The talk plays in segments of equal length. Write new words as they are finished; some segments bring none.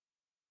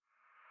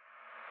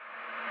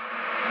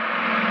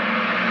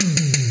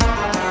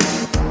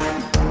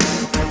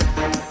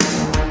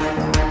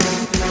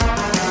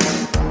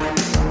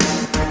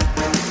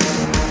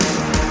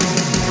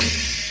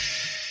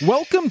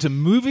Welcome to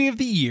Movie of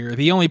the Year,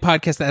 the only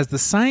podcast that has the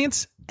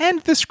science and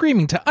the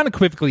screaming to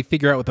unequivocally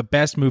figure out what the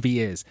best movie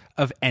is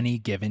of any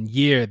given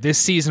year. This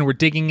season, we're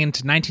digging into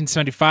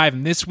 1975,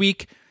 and this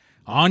week,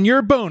 on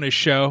your bonus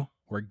show,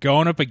 we're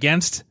going up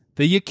against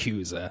the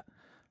Yakuza.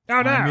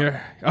 Oh, no.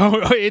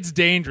 It's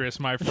dangerous,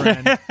 my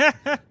friend.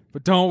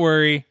 But don't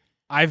worry,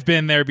 I've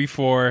been there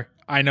before.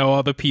 I know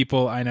all the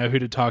people. I know who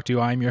to talk to.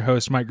 I'm your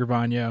host, Mike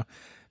Gravano.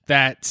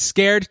 That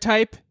scared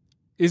type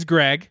is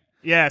Greg.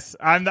 Yes,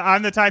 I'm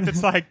the type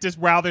that's like, just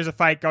while there's a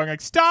fight going,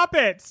 like, stop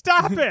it.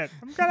 I'm You're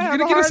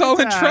gonna get us all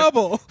in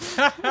trouble.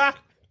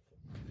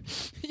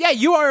 Yeah,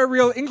 you are a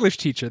real English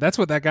teacher. That's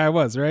what that guy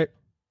was, right?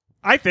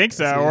 I think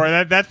so,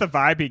 or that's the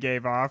vibe he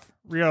gave off.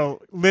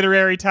 Real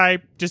literary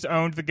type, just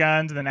owned the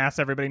guns and then asked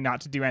everybody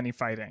not to do any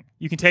fighting.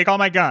 You can take all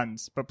my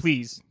guns, but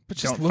please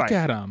just don't look fight.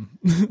 at him.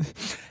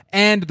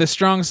 And the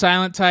strong,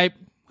 silent type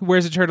who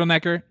wears a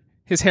turtlenecker.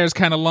 His hair's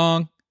kind of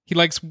long. He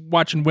likes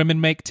watching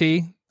women make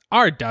tea.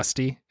 Our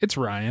Dusty. It's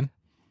Ryan.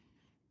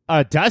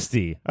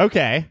 Dusty.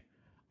 Okay.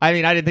 I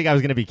mean, I didn't think I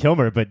was going to be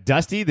Kilmer, but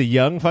Dusty, the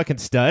young fucking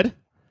stud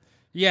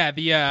Yeah,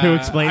 the who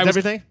explains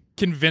everything?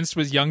 Convinced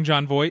was young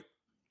John Voight.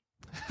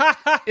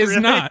 Is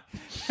Really? not.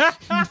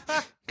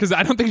 Because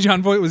I don't think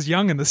John Voight was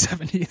young in the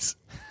 70s.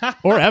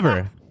 Or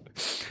ever.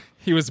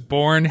 He was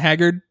born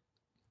haggard.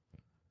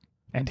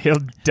 And he'll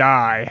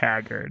die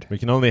haggard. We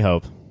can only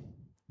hope.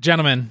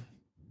 Gentlemen,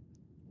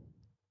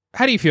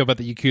 how do you feel about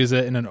the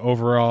Yakuza in an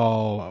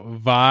overall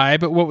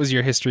vibe? What was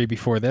your history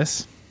before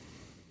this?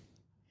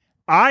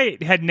 I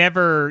had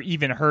never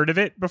even heard of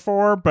it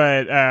before,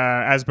 but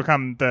as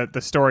become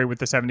the story with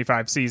the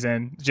 75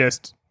 season,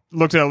 just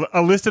looked at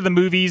a list of the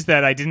movies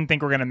that I didn't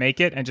think were going to make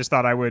it and just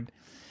thought I would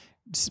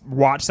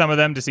watch some of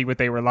them to see what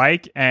they were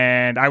like.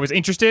 And I was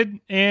interested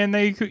in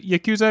the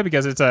Yakuza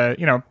because it's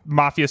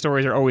mafia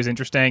stories are always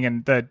interesting,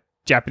 and the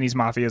Japanese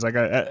mafia is like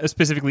a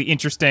specifically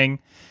interesting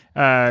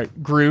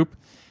group.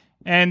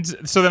 And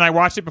so then I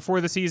watched it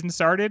before the season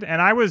started,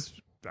 and I was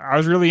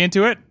really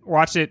into it.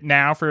 Watched it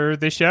now for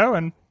this show,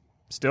 and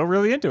still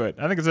really into it.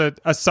 I think it's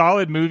a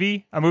solid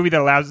movie, a movie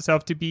that allows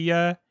itself to be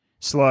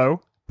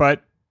slow,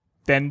 but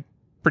then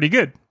pretty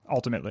good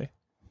ultimately.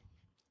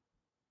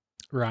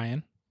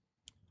 Ryan?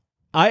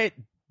 The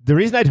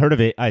reason I'd heard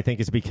of it, I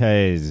think, is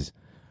because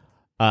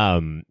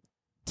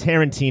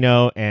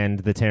Tarantino and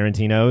the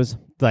Tarantinos,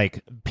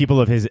 like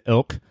people of his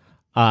ilk,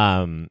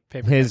 Paper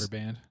Cover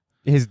Band.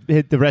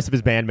 the rest of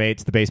his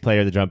bandmates, the bass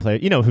player, the drum player,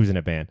 you know who's in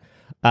a band,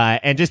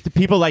 and just the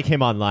people like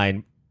him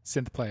online.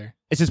 Synth player.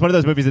 It's just one of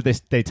those movies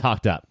that they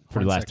talked up for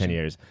Horn the last section. 10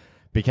 years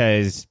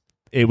because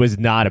it was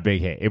not a big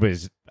hit. It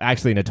was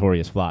actually a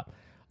notorious flop.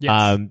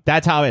 Yes.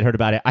 That's how I heard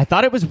about it. I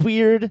thought it was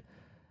weird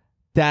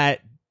that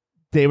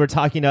they were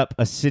talking up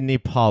a Sidney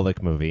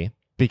Pollack movie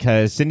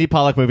because Sidney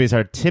Pollack movies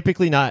are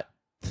typically not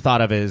thought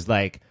of as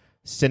like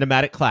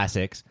cinematic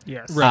classics.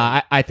 Yes.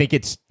 Right. I think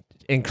it's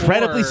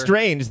incredibly Or-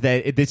 strange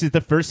that this is the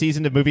first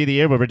season of Movie of the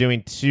Year where we're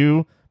doing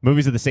two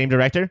movies of the same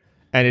director,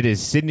 and it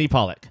is Sidney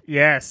Pollack.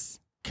 Yes.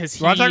 Because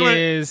he Well, I'm talking about-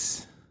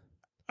 is...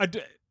 What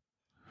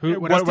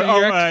What, else did he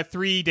direct?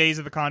 3 Days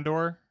of the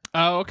Condor.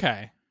 Oh,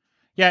 okay.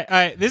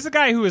 Yeah, this is a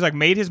guy who has like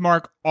made his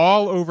mark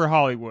all over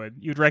Hollywood.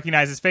 You'd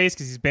recognize his face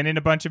because he's been in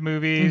a bunch of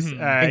movies,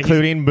 Mhm.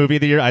 Including Movie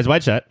of the Year, Eyes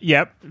Wide Shut.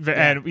 Yep,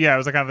 and it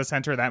was like kind of the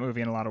center of that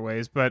movie in a lot of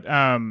ways. But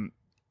and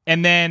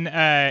then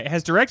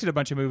has directed a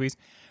bunch of movies.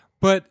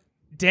 But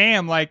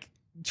damn, like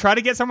try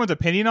to get someone's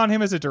opinion on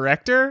him as a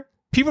director.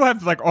 People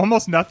have like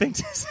almost nothing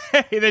to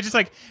say. They're just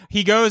like,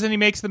 he goes and he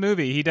makes the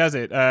movie. He does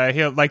it.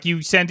 He'll like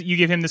you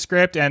give him the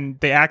script and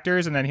the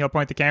actors, and then he'll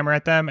point the camera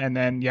at them, and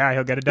then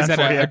he'll get it done Is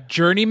that for you. a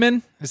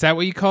journeyman? Is that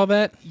what you call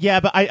that? Yeah,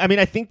 but I mean,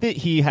 I think that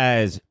he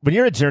has. When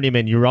you're a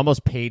journeyman, you're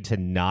almost paid to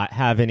not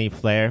have any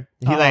flair.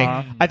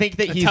 I think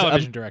that A he's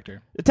television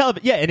director.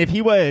 Yeah, and if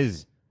he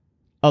was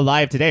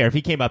alive today, or if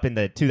he came up in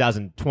the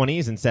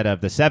 2020s instead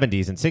of the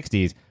 70s and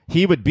 60s,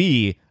 he would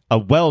be a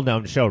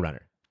well-known showrunner.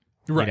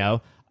 Right. You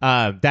know,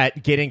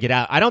 that Get In, Get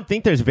Out. I don't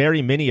think there's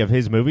very many of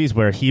his movies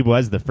where he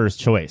was the first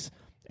choice,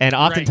 and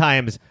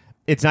oftentimes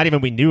it's not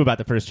even we knew about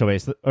the first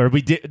choice, or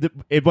we did.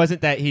 It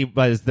wasn't that he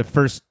was the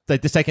first,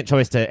 like the second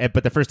choice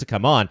but the first to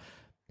come on.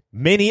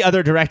 Many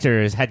other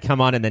directors had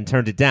come on and then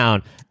turned it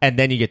down, and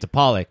then you get to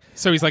Pollack.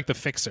 So he's like the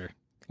fixer.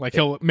 Like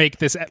he'll make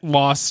this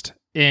Lost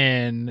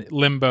in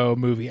Limbo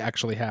movie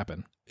actually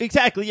happen.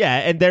 Exactly, yeah,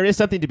 and there is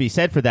something to be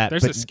said for that.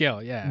 There's but a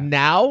skill, yeah.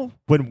 now,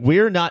 when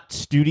we're not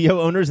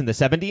studio owners in the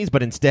 70s,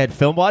 but instead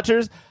film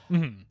watchers,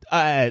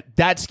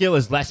 that skill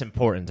is less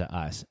important to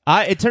us.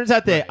 It turns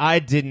out that I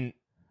didn't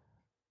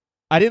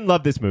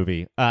love this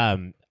movie.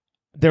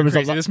 There was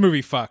Crazy. This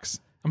movie fucks.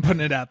 I'm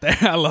putting it out there.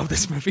 I love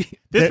this movie.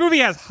 This movie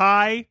has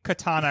high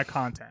katana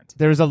content.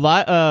 There was a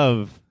lot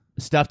of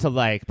stuff to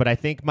like, but I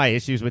think my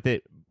issues with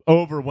it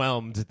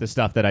overwhelmed the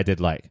stuff that I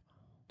did like.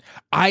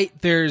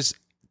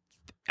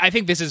 I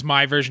think this is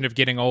my version of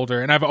getting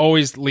older, and I've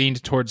always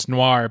leaned towards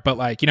noir, but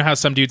like, you know how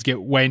some dudes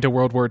get way into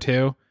World War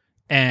II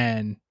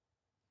and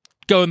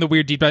go in the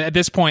weird deep dive? At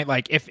this point,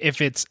 like if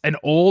it's an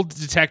old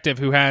detective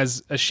who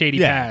has a shady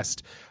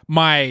past,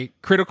 my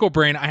critical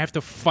brain, I have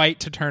to fight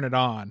to turn it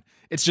on.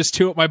 It's just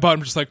two at my butt.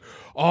 I'm just like,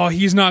 oh,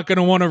 he's not going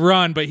to want to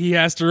run, but he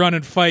has to run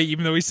and fight,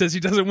 even though he says he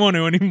doesn't want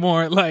to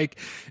anymore. Like,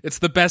 it's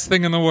the best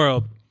thing in the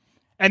world.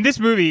 And this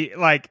movie,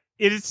 like,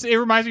 it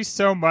reminds me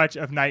so much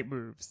of Night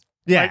Moves.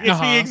 Yeah. Like, it's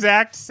the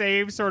exact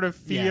same sort of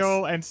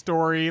feel and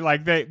story.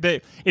 Like,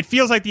 it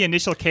feels like the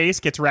initial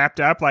case gets wrapped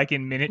up, like,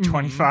 in minute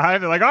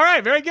 25. They're like, all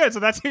right, very good. So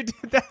that's who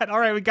did that. All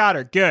right, we got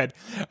her. Good.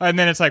 And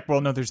then it's like,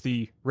 well, no, there's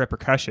the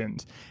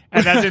repercussions.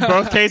 And that's in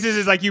both cases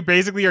is like you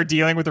basically are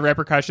dealing with the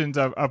repercussions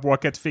of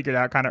what gets figured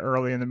out kind of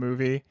early in the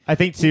movie. I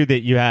think, too,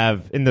 that you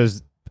have in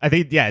those... I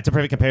think, yeah, it's a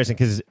perfect comparison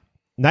because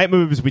Night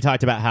Moves, we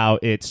talked about how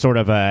it's sort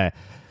of a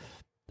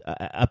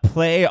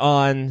play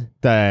on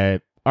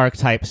the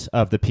archetypes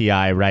of the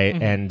PI, right?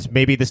 And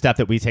maybe the stuff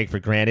that we take for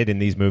granted in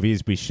these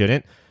movies, we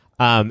shouldn't.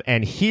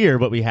 And here,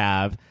 what we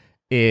have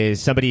is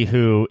somebody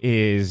who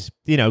is,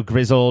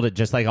 grizzled,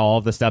 just like all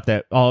of the stuff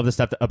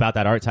about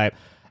that archetype.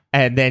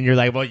 And then you're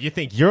like, well, you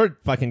think you're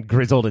fucking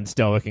grizzled and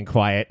stoic and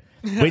quiet.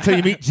 Wait till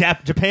you meet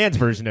Japan's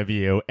version of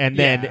you, and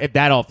then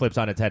that all flips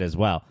on its head as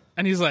well.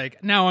 And he's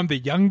like, now I'm the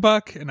young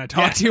buck and I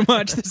talk too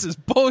much. This is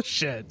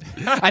bullshit.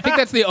 I think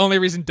that's the only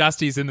reason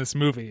Dusty's in this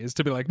movie is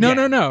to be like,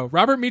 no.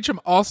 Robert Mitchum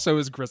also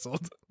is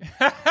grizzled.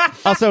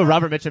 Also,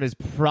 Robert Mitchum is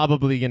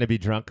probably going to be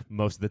drunk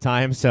most of the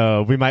time,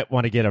 so we might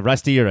want to get a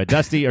Rusty or a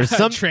Dusty or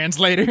some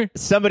translator.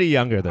 Somebody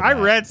younger than I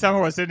that. read some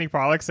of what Sidney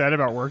Pollack said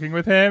about working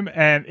with him,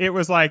 and it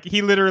was like,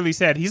 he literally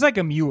said, he's like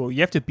a mule.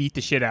 You have to beat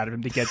the shit out of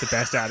him to get the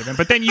best out of him,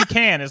 but then you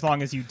can as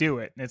long as you do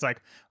it. And it's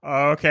like,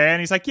 okay. And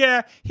he's like,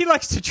 yeah, he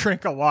likes to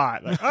drink a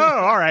lot. Like, oh,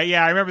 all right.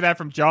 Yeah, I remember that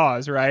from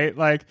Jaws, right?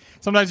 Like,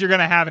 sometimes you're going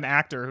to have an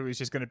actor who is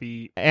just going to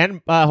be...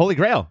 And Holy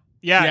Grail.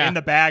 Yeah, in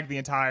the bag the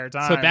entire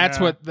time.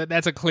 So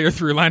that's a clear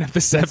through line of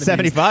the 70s.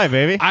 75,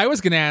 baby. I was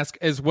going to ask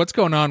is what's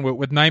going on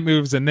with Night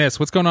Moves and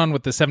this? What's going on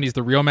with the 70s?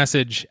 The real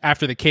message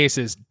after the case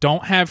is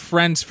don't have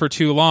friends for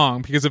too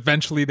long because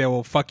eventually they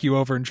will fuck you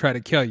over and try to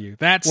kill you.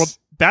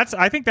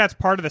 I think that's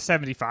part of the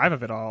 75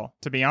 of it all,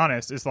 to be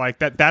honest, is like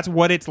that's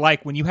what it's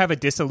like when you have a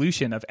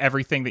dissolution of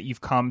everything that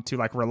you've come to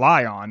like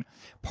rely on.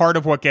 Part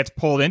of what gets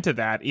pulled into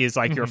that is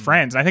like your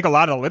friends. And I think a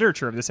lot of the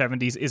literature of the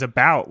 70s is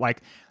about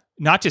like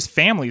not just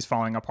families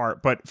falling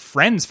apart, but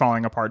friends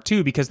falling apart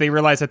too, because they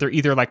realize that they're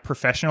either like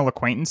professional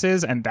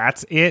acquaintances and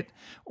that's it,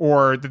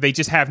 or that they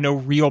just have no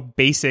real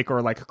basic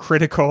or like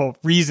critical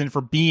reason for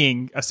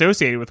being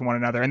associated with one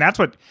another. And that's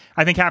what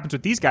I think happens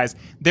with these guys.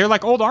 They're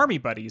like old army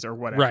buddies or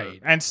whatever. Right.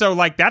 And so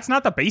like, that's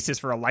not the basis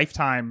for a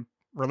lifetime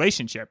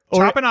relationship.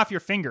 Chopping off your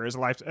finger is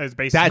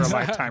basis for a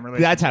lifetime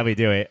relationship. That's how we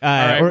do it.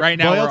 All right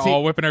now we're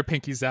all whipping our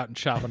pinkies out and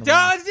chopping them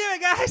off. Let's do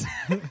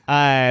it,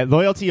 guys.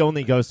 Loyalty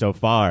only goes so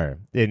far,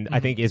 and I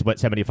think is what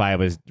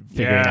 75 was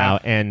figuring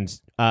out. And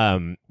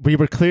that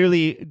was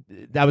clearly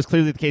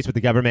the case with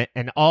the government,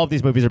 and all of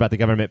these movies are about the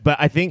government. But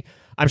I think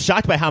I'm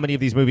shocked by how many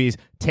of these movies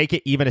take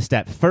it even a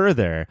step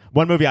further.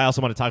 One movie I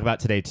also want to talk about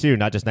today too,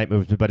 not just Night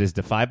Moves, but is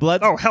Da 5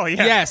 Bloods. Oh hell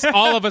yeah! Yes,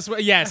 all of us.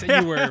 Yes,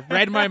 you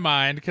read my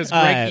mind because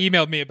Greg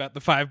emailed me about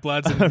the 5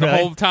 Bloods, and the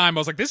whole time I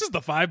was like, "This is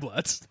the 5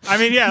 Bloods." I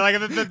mean, yeah, like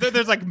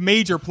there's like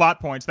major plot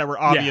points that were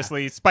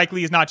obviously Spike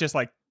Lee is not just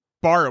like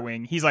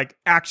borrowing; he's like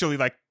actually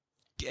like,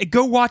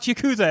 go watch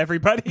Yakuza,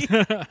 everybody.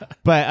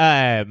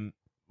 But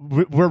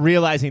we're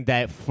realizing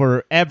that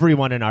for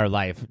everyone in our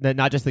life,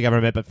 not just the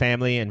government, but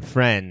family and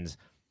friends,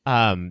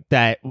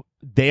 that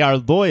they are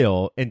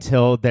loyal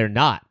until they're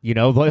not.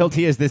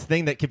 Loyalty is this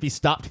thing that can be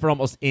stopped for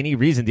almost any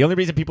reason. The only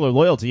reason people are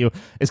loyal to you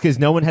is because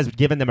no one has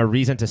given them a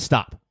reason to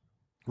stop.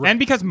 Right.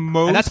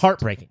 And that's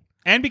heartbreaking.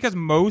 And because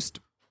most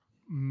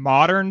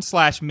modern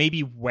 /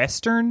 maybe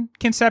Western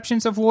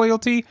conceptions of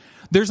loyalty,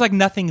 there's like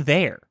nothing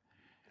there.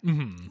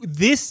 Mm-hmm.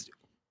 This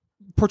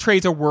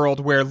portrays a world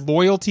where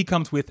loyalty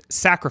comes with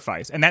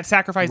sacrifice, and that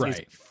sacrifice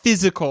is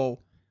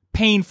physical,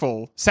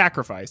 painful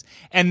sacrifice,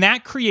 and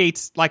that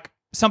creates like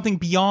something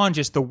beyond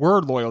just the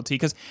word loyalty,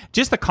 because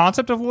just the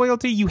concept of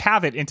loyalty, you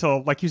have it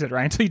until, like you said,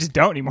 right, until you just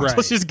don't anymore. Right.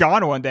 It's just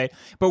gone one day.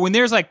 But when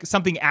there's like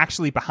something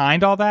actually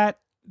behind all that,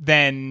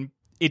 then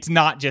it's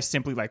not just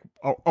simply like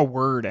a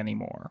word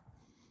anymore.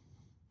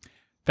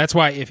 That's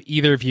why if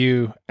either of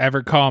you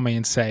ever call me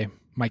and say,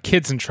 my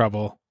kid's in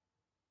trouble,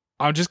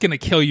 I'm just going to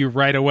kill you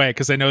right away,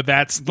 because I know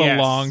that's the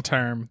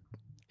long-term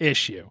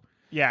issue.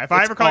 Yeah, if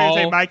I ever call you and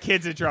say, my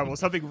kid's in trouble,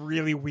 something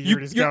really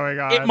weird is going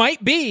on. It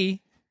might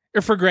be,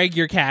 or for Greg,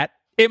 your cat,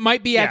 it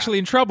might be actually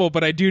in trouble,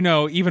 but I do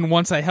know even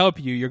once I help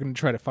you, you're going to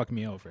try to fuck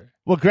me over.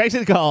 Well, Greg's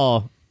going to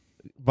call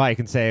Mike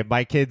and say,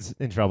 my kid's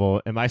in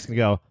trouble, and Mike's going to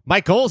go,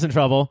 Mike Cole's in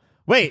trouble.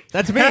 Wait,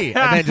 that's me. And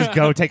then just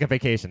go take a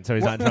vacation so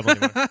he's not in trouble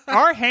anymore.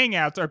 Our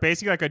hangouts are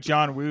basically like a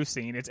John Woo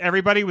scene. It's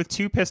everybody with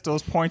 2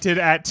 pistols pointed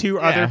at 2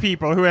 other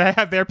people who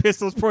have their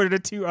pistols pointed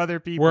at 2 other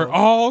people. We're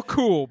all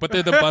cool, but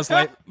they're the Buzz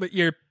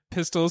Lightyear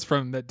pistols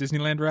from the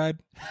Disneyland ride.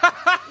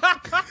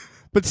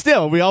 But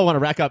still, we all want to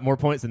rack up more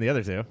points than the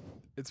other 2.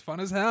 It's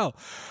fun as hell.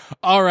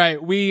 All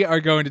right, we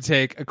are going to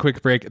take a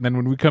quick break, and then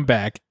when we come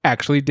back,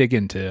 actually dig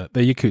into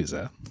the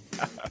Yakuza.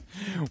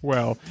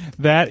 Well,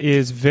 that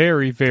is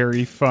very,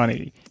 very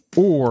funny.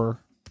 Or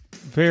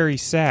very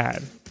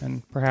sad.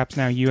 and perhaps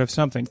now you have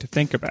something to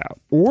think about.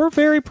 Or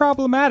very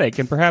problematic,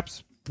 and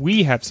perhaps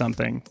we have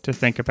something to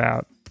think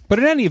about. But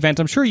in any event,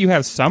 I'm sure you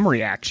have some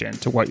reaction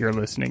to what you're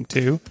listening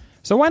to.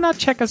 So why not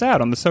check us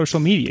out on the social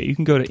media? You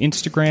can go to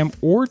Instagram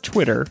or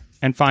Twitter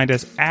and find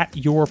us at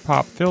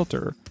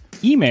YourPopFilter.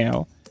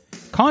 Email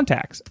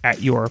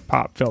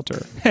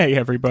contacts@YourPopFilter. Hey,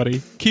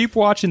 everybody, keep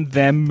watching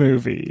them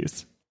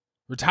movies.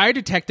 Retired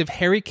Detective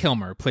Harry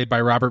Kilmer, played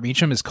by Robert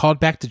Meacham, is called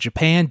back to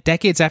Japan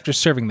decades after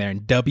serving there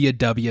in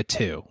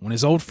WW2, when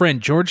his old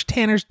friend George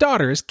Tanner's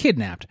daughter is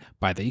kidnapped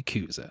by the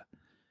Yakuza.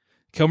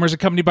 Kilmer is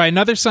accompanied by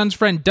another son's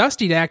friend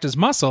Dusty to act as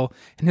muscle,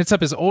 and hits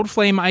up his old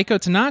flame Aiko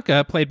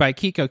Tanaka, played by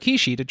Kiko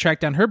Kishi, to track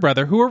down her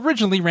brother, who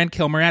originally ran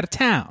Kilmer out of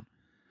town.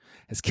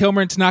 As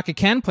Kilmer and Tanaka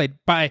Ken, played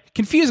by,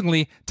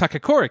 confusingly,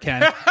 Takakura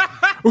Ken,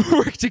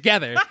 work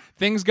together,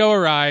 things go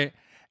awry,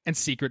 and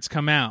secrets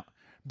come out.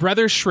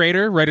 Brothers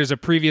Schrader, writers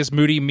of previous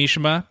Moody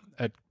Mishima,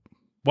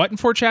 what in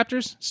 4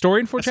 chapters? Story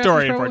in 4 chapters?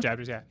 Story in probably? 4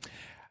 chapters, yeah.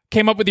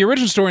 Came up with the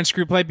original story and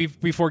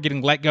screenplay before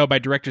getting let go by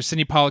director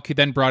Sidney Pollack, who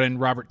then brought in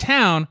Robert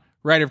Towne,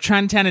 writer of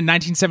Chinatown and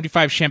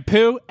 1975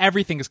 Shampoo.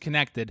 Everything is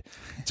connected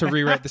to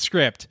rewrite the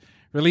script.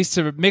 Released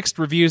to mixed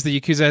reviews, the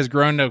Yakuza has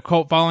grown to a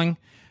cult following.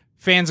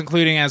 Fans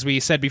including, as we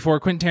said before,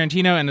 Quentin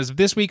Tarantino, and as of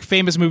this week,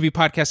 famous movie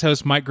podcast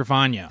host Mike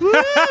Gravano.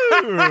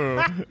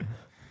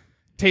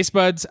 Taste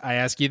buds, I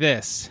ask you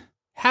this.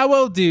 How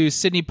well do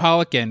Sidney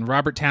Pollack and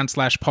Robert Towne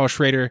 / Paul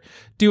Schrader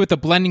do with the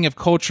blending of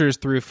cultures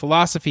through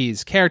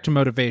philosophies, character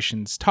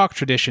motivations, talk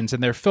traditions,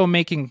 and their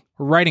filmmaking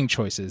or writing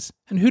choices?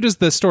 And who does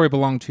the story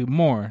belong to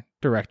more,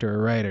 director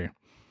or writer?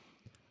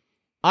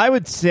 I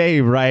would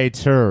say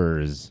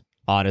writers,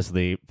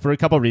 honestly, for a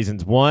couple of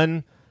reasons.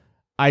 One,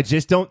 I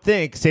just don't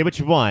think, say what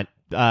you want,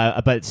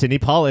 but Sidney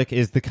Pollack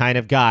is the kind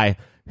of guy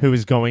who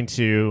is going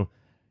to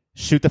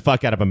shoot the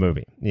fuck out of a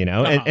movie, you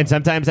know? And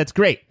sometimes that's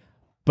great,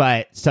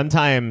 but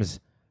sometimes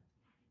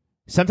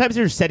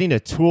you're setting a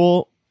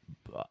tool,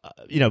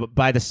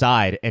 by the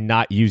side and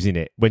not using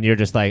it when you're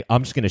just like,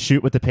 I'm just going to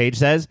shoot what the page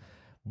says.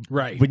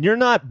 Right. When you're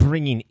not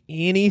bringing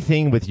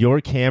anything with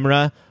your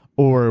camera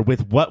or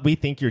with what we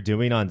think you're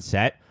doing on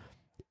set,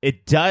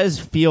 it does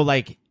feel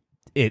like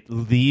it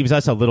leaves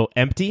us a little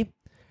empty.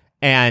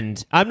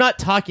 And I'm not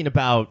talking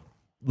about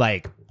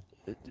like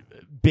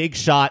big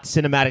shots,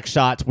 cinematic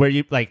shots where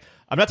you like,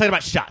 I'm not talking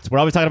about shots. We're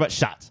always talking about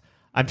shots.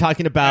 I'm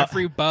talking about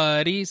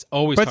everybody's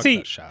always but talking see,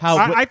 about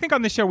shots. I think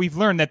on the show we've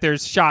learned that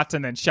there's shots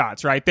and then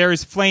shots, right?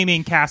 There's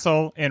Flaming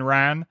Castle in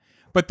Ran,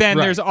 but then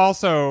Right. there's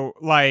also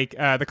like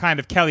the kind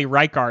of Kelly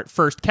Reichardt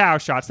first cow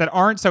shots that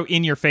aren't so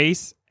in your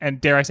face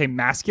and dare I say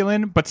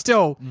masculine, but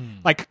still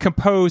like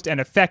composed and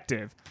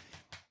effective.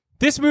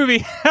 This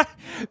movie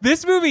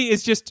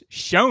is just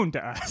shown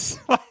to us.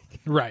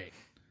 Right.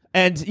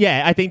 And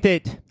yeah, I think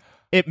that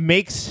it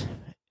makes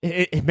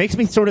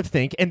me sort of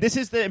think, and this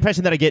is the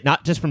impression that I get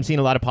not just from seeing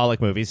a lot of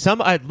Pollack movies.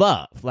 Some I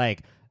love,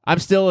 like I'm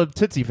still a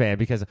Tootsie fan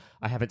because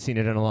I haven't seen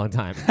it in a long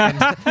time.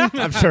 And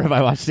I'm sure if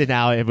I watched it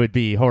now, it would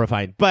be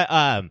horrifying. But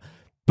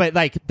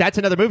like that's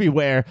another movie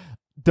where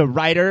the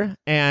writer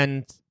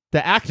and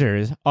the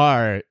actors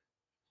are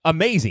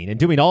amazing and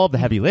doing all of the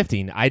heavy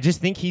lifting. I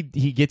just think he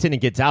gets in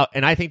and gets out,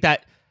 and I think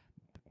that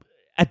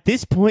at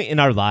this point in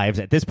our lives,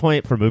 at this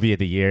point for movie of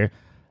the year,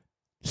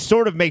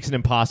 sort of makes it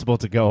impossible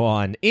to go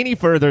on any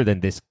further than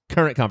this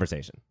current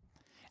conversation.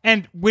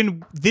 And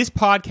when this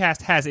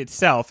podcast has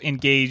itself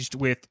engaged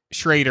with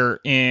Schrader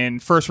in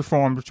First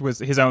Reformed, which was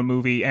his own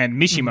movie, and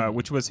Mishima,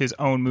 which was his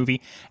own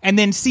movie, and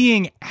then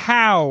seeing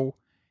how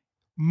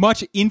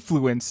much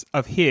influence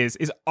of his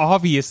is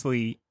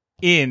obviously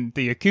in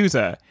the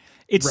Yakuza,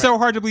 it's so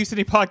hard to believe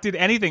Sidney Pollack did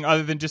anything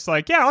other than just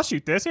like, yeah, I'll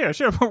shoot this. Here,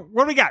 sure.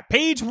 What do we got?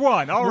 Page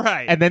 1. All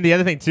right. And then the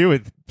other thing, too,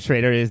 with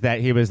Schrader is that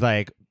he was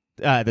like,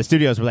 the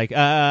studios were like,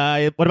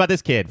 what about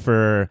this kid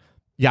for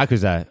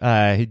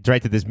Yakuza? He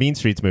directed this Mean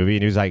Streets movie,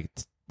 and he was like,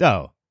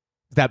 oh,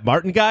 is that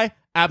Martin guy?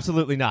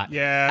 Absolutely not.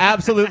 Yeah.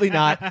 Absolutely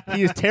not.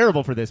 He is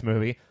terrible for this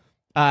movie.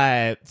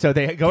 So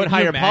they go and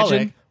hire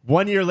Pollack.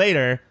 1 year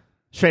later,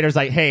 Schrader's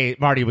like, hey,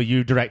 Marty, will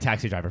you direct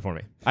Taxi Driver for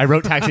me? I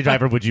wrote Taxi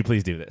Driver. Would you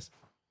please do this?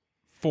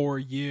 For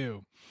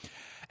you.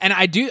 And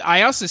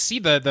I also see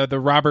the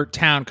Robert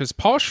Towne, because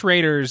Paul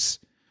Schrader's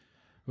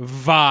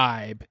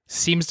vibe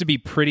seems to be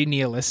pretty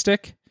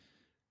nihilistic.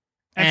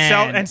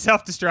 And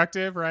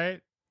self-destructive,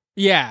 right?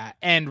 Yeah,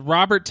 and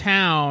Robert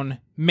Towne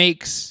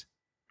writes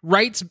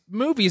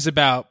movies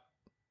about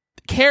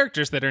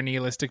characters that are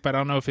nihilistic, but I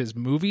don't know if his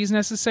movies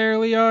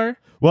necessarily are.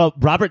 Well,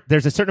 Robert,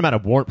 there's a certain amount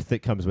of warmth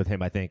that comes with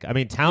him, I think. I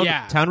mean,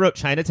 Towne wrote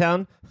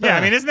Chinatown. Yeah,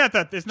 I mean, isn't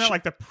that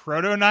like the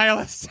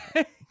proto-nihilist?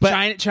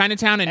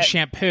 Chinatown and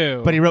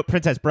Shampoo. But he wrote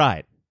Princess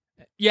Bride.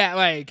 Yeah,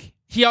 like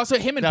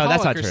him and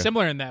Pollack are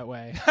similar in that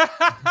way.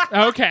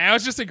 Okay, I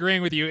was just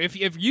agreeing with you. If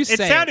you say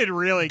it sounded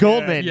really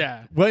Goldman, good.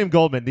 Yeah. William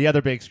Goldman, the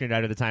other big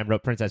screenwriter at the time,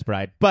 wrote Princess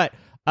Bride. But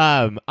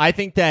I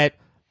think that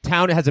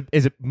Towne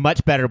is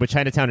much better with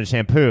Chinatown and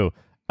Shampoo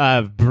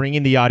of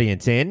bringing the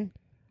audience in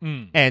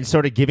and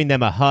sort of giving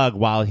them a hug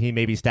while he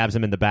maybe stabs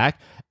them in the back.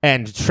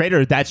 And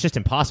Schrader, that's just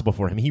impossible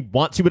for him. He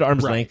wants you at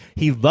arm's length.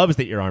 He loves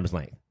that you're arm's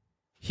length.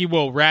 he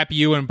will wrap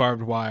you in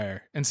barbed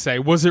wire and say,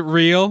 "Was it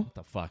real?" What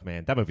the fuck,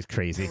 man? That movie's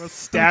crazy. He'll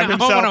stab I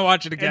himself wanna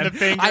watch it again. in the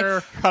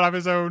finger, cut off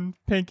his own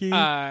pinky.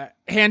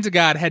 Hand to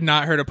God, had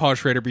not heard of Paul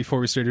Schrader before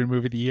we started doing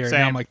movie of the year. And Same.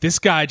 now I'm like, this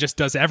guy just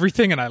does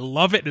everything, and I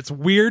love it. And it's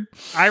weird.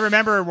 I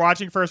remember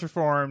watching First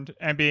Reformed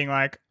and being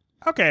like,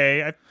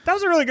 okay, that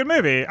was a really good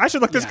movie. I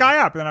should look this guy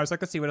up. And then I was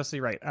like, let's see what else did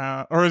he write.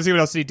 Or let's see what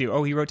else did he do.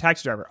 Oh, he wrote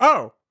Taxi Driver.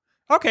 Oh,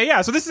 okay,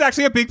 yeah. So this is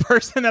actually a big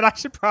person that I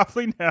should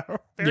probably know.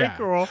 Very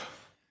cool.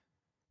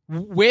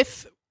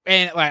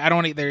 And like, I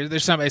don't want to,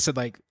 there's somebody said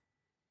like,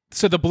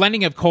 so the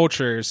blending of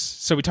cultures.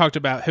 So we talked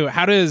about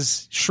how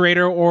does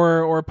Schrader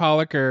or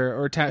Pollock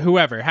or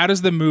whoever, how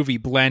does the movie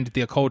blend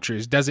the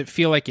cultures? Does it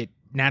feel like it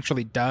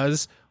naturally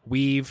does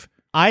weave?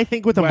 I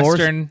think with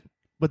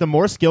a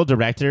more skilled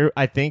director,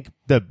 I think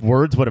the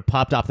words would have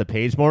popped off the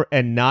page more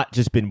and not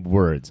just been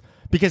words.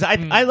 Because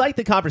I like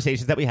the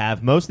conversations that we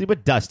have, mostly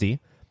with Dusty,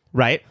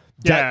 right?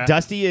 Yeah.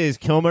 Dusty is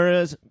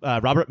Kilmer's,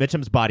 Robert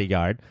Mitchum's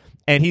bodyguard,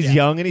 and he's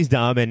young and he's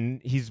dumb, and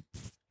his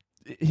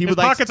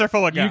pockets are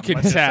full of gum. You can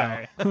let's just tell.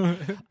 say.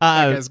 That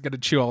guy's going to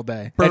chew all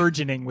day.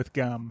 Burgeoning with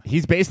gum.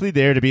 He's basically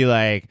there to be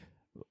like,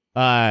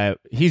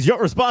 he's your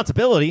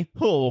responsibility.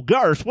 Oh,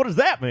 gosh, what does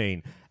that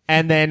mean?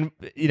 And then,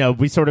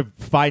 we sort of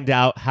find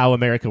out how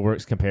America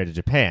works compared to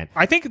Japan.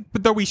 I think,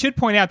 though, we should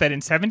point out that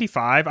in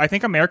 75, I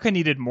think America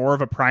needed more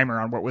of a primer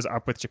on what was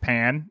up with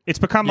Japan. It's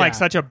become like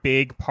such a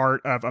big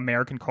part of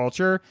American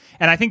culture.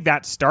 And I think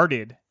that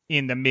started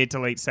in the mid to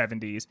late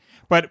 70s.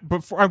 But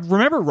before, I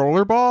remember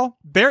Rollerball,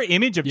 their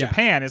image of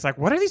Japan is like,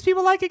 what are these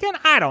people like again?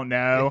 I don't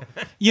know.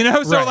 So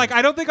Right. like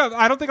I don't think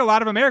a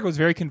lot of America was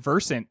very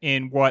conversant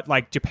in what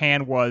like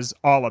Japan was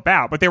all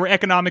about. But they were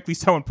economically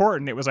so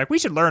important. It was like, we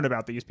should learn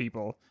about these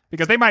people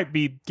because they might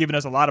be giving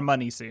us a lot of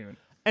money soon.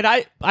 And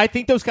I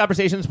think those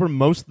conversations were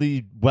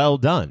mostly well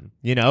done.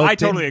 I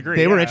totally agree.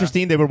 They were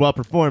interesting. They were well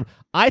performed.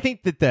 I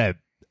think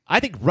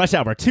Rush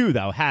Hour 2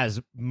 though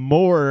has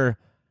more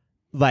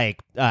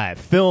like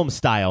filmic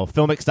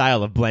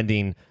style of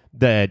blending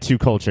the two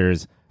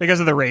cultures Because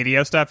of the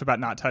radio stuff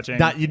about not touching.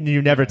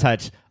 You never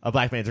touch a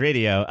black man's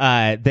radio.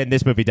 Than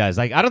this movie does.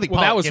 Like I don't think.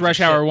 Well, that was Rush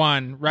Hour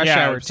 1. Rush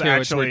Hour 2, it's where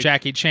actually-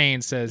 Jackie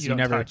Chan says you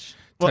never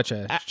touch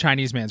a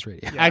Chinese man's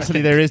radio.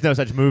 Actually, there is no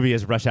such movie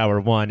as Rush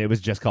Hour 1. It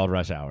was just called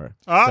Rush Hour.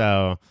 Oh.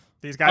 So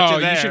These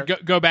guys You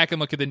should go back and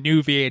look at the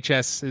new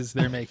VHSs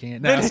they're making.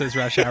 It now says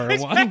Rush Hour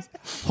 1.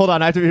 hold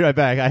on, I have to be right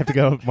back. I have to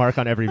go mark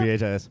on every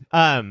VHS.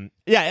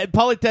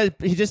 Pollock does.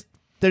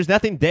 There's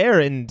nothing there,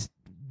 and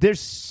there's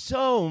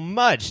so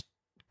much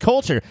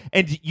culture,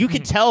 and you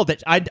can tell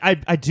that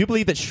I do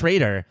believe that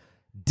Schrader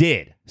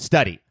did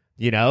study.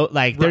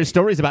 There's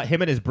stories about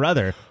him and his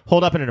brother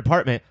holed up in an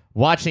apartment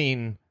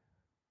watching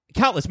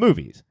countless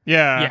movies.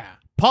 Yeah.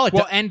 Pollock.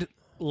 And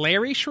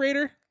Larry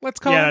Schrader, let's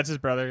call Yeah, him. that's his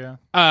brother,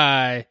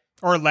 yeah.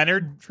 Or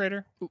Leonard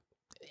Schrader?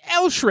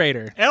 L.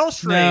 Schrader. L.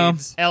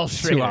 Shrades. L.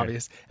 Schrader. Too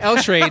obvious. L.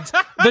 Shrades,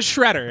 the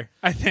Shredder,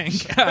 I think.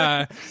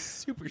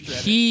 Super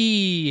Shredder.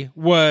 He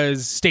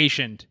was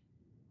stationed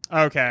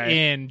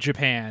Okay. in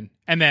Japan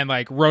and then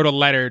wrote a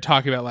letter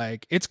talking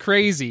about it's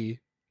crazy.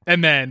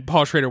 And then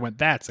Paul Schrader went,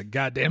 that's a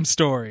goddamn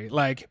story.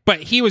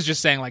 But he was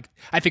just saying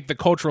I think the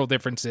cultural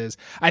differences,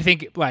 I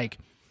think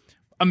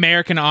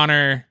American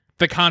honor,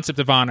 the concept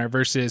of honor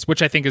versus,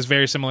 which I think is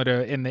very similar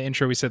to in the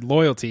intro we said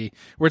loyalty,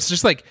 where it's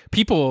just the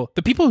people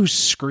who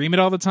scream it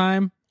all the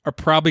time are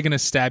probably going to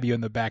stab you in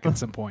the back at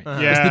some point.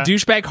 Yeah. It's the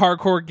douchebag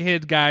hardcore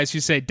kid guys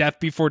who say death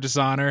before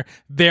dishonor,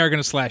 they're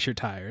going to slash your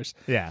tires.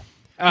 Yeah.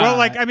 Well,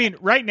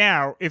 right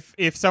now,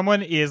 if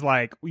someone is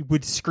we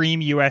would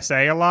scream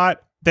USA a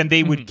lot, then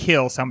they would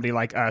kill somebody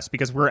like us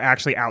because we're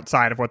actually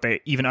outside of what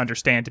they even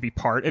understand to be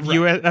part of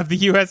of the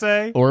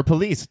USA. Or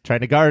police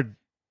trying to guard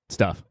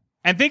stuff.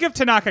 And think of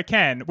Tanaka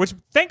Ken, which,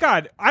 thank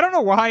God, I don't know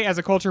why as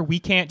a culture we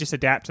can't just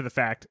adapt to the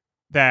fact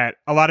that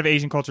a lot of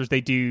Asian cultures, they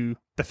do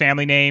the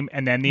family name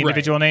and then the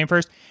individual name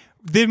first.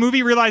 The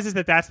movie realizes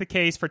that that's the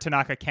case for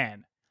Tanaka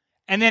Ken.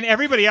 And then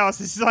everybody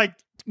else is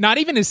not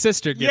even his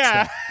sister gets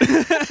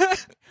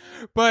that.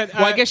 But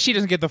I guess she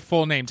doesn't get the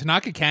full name.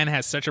 Tanaka Ken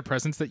has such a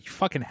presence that you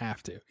fucking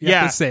have to. You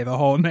have to say the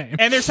whole name.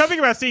 And there's something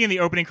about seeing in the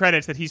opening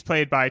credits that he's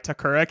played by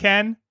Takura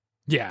Ken.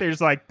 Yeah.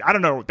 There's I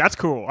don't know, that's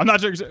cool. I'm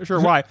not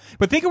sure why.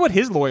 But think of what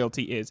his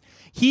loyalty is.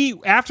 He,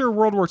 after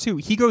World War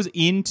II, he goes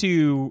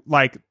into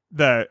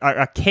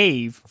a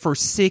cave for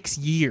 6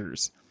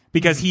 years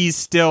because he's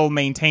still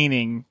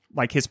maintaining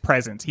his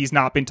presence. He's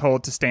not been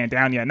told to stand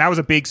down yet. And that was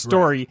a big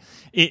story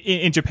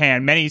in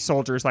Japan. Many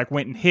soldiers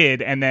went and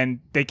hid, and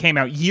then they came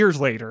out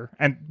years later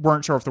and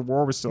weren't sure if the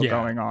war was still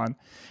going on.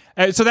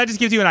 So that just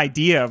gives you an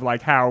idea of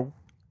how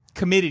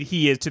committed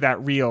he is to that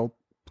real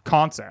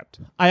concept.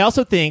 I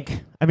also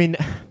think,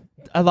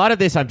 a lot of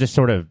this I'm just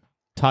sort of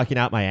talking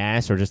out my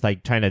ass or just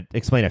trying to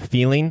explain a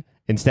feeling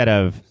instead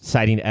of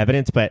citing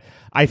evidence, but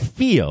I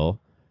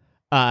feel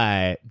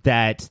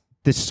that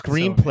the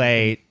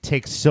screenplay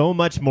takes so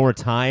much more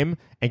time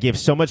and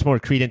gives so much more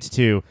credence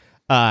to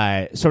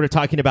sort of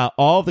talking about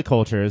all of the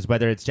cultures,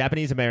 whether it's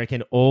Japanese,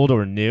 American, old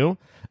or new,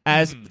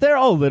 as they're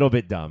all a little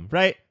bit dumb,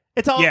 right?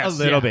 It's all Yes, a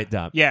little yeah. bit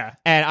dumb. Yeah.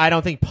 And I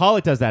don't think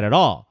Pollock does that at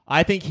all.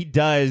 I think he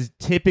does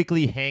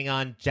typically hang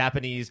on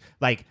Japanese.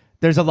 Like,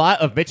 there's a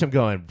lot of Mitchum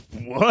going,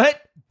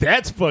 what?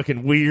 That's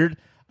fucking weird,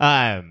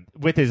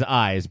 with his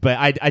eyes. But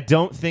I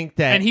don't think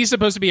that... And he's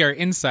supposed to be our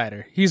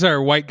insider. He's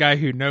our white guy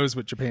who knows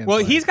what Japan's Well,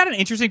 like. he's got an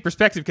interesting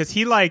perspective because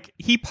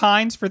he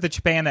pines for the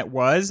Japan that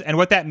was, and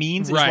what that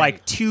means is Right.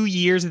 like 2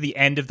 years of the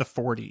end of the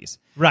 40s.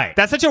 Right.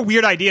 That's such a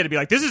weird idea to be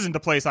like, this isn't the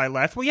place I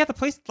left. Well, yeah, the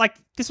place, like,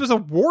 this was a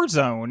war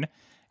zone,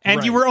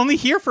 and you Right. were only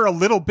here for a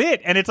little bit,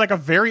 and it's like a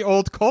very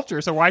old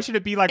culture, so why should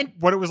it be like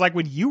what it was like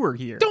when you were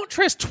here? Don't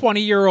trust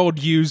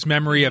 20-year-old you's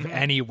memory of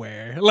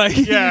anywhere. Like,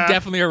 Yeah. you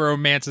definitely are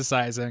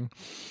romanticizing.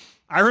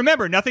 I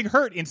remember nothing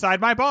hurt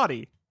inside my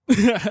body.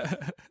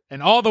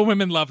 And all the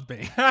women loved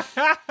me.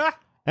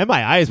 And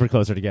my eyes were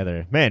closer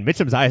together. Man,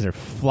 Mitchum's eyes are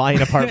flying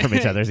apart from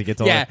each other as he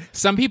gets older. Yeah,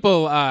 some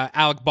people,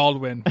 Alec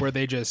Baldwin, where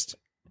they just...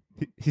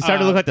 He started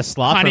to look like the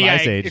sloth honey, from I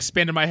Ice Age.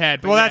 expanded my head.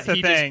 But Well, yeah, that's the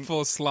he thing. just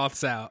full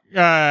sloths out.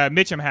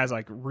 Mitchum has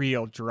like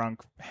real drunk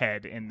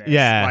head in this.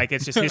 Yeah. Like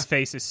it's just his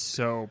face is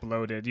so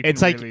bloated. You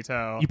It's can like really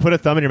tell. you put a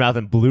thumb in your mouth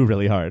and blew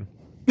really hard.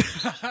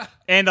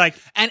 And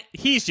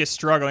he's just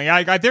struggling.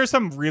 There's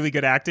some really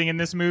good acting in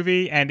this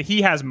movie, and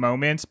he has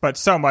moments, but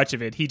so much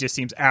of it, he just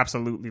seems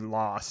absolutely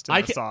lost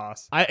in the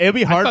sauce. It'd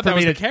be I hard thought for that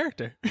me was to the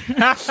character.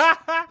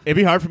 It'd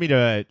be hard for me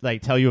to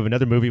like tell you of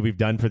another movie we've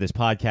done for this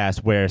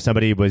podcast where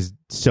somebody was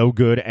so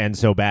good and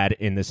so bad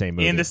in the same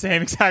movie. In the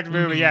same exact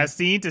movie, yeah,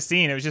 scene to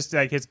scene. It was just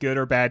like his good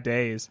or bad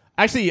days.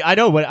 Actually, I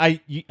know what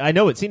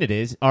scene it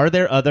is. Are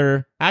there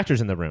other actors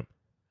in the room?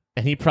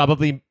 And he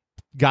probably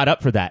got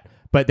up for that.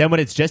 But then when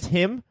it's just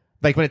him,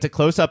 like when it's a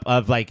close up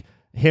of like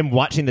him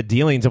watching the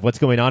dealings of what's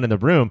going on in the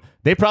room,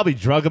 they probably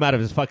drug him out of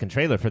his fucking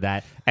trailer for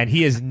that, and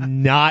he is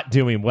not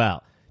doing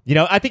well. You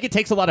know, I think it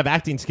takes a lot of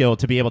acting skill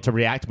to be able to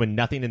react when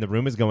nothing in the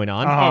room is going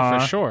on. Oh,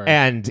 for sure.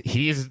 And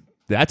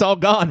that's all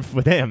gone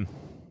with him.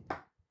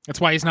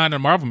 That's why he's not in a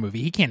Marvel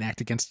movie. He can't act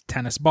against a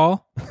tennis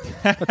ball.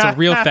 That's a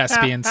real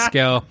thespian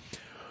skill.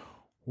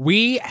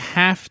 We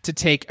have to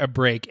take a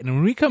break, and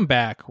when we come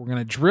back, we're going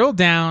to drill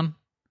down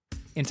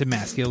into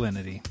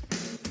masculinity.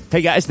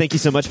 Hey guys, thank you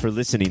so much for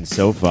listening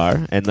so far.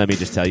 And let me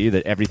just tell you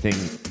that everything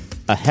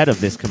ahead of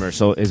this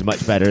commercial is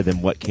much better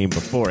than what came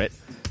before it.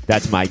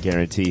 That's my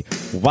guarantee.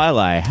 While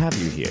I have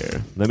you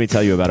here, let me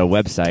tell you about a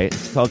website.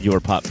 It's called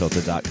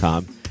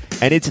yourpopfilter.com.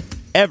 And it's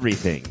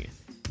everything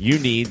you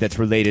need that's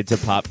related to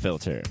Pop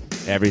Filter.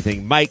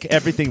 Everything Mike,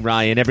 everything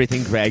Ryan,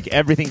 everything Greg,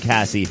 everything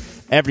Cassie,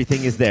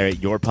 everything is there at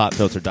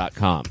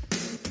yourpopfilter.com.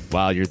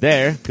 While you're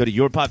there, go to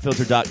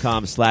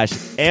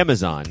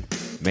yourpopfilter.com/Amazon.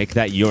 Make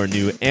that your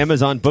new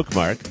Amazon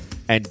bookmark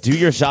and do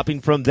your shopping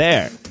from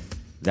there.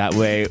 That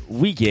way,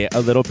 we get a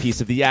little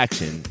piece of the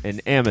action and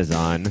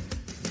Amazon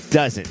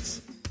doesn't.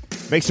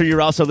 Make sure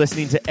you're also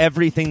listening to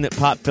everything that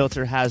Pop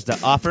Filter has to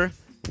offer,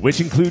 which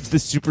includes the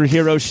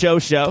Superhero Show,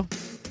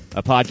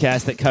 a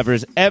podcast that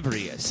covers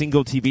every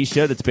single TV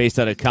show that's based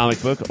on a comic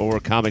book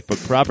or comic book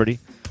property,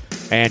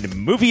 and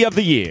Movie of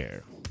the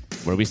Year,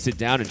 where we sit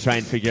down and try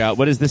and figure out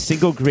what is the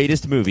single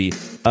greatest movie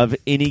of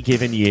any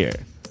given year.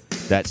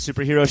 That's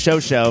Superhero Show.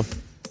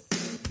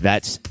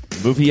 That's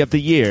Movie of the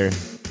Year.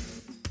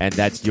 And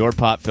that's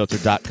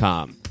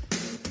yourpopfilter.com.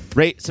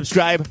 Rate,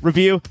 subscribe,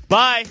 review.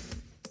 Bye!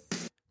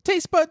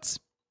 Taste buds.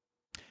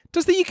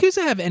 Does the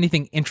Yakuza have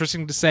anything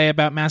interesting to say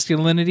about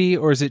masculinity,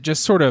 or is it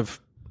just sort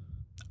of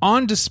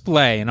on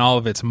display in all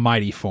of its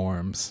mighty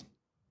forms?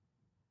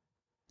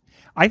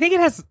 I think it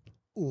has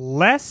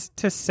less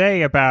to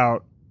say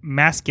about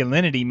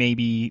masculinity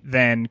maybe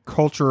than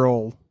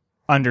cultural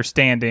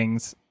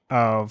understandings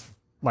of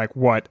like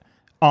what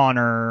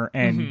honor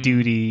and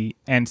duty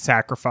and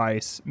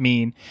sacrifice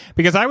mean.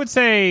 Because I would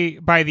say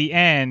by the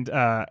end,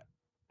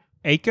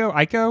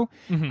 Aiko,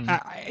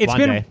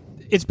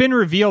 it's been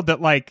revealed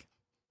that like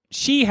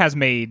she has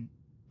made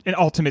an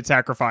ultimate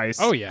sacrifice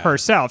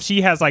herself.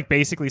 She has like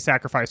basically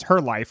sacrificed her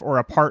life or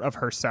a part of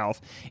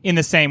herself in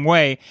the same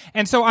way.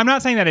 And so I'm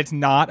not saying that it's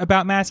not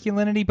about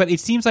masculinity, but it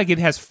seems like it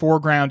has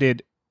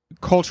foregrounded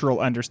cultural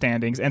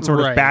understandings and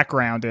sort of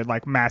backgrounded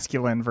like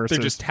masculine versus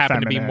There just happen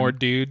feminine. to be more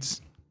dudes.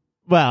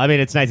 Well, I mean,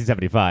 it's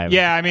 1975.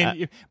 Yeah, I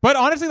mean, but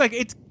honestly, like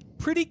it's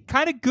pretty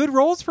kind of good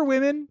roles for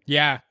women,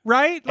 Yeah.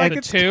 right? Like The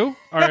it's two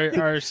are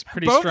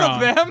pretty both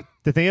strong. of them.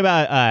 The thing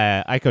about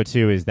Aiko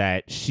too is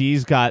that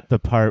she's got the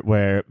part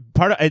where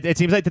it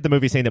seems like that the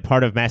movie's saying that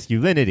part of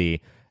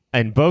masculinity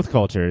in both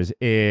cultures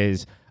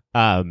is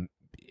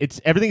it's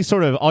everything's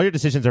sort of all your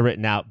decisions are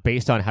written out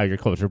based on how your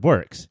culture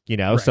works, you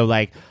know? Right. So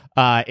like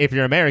if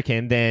you're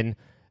American, then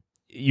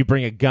you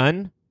bring a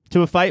gun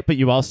to a fight, but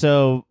you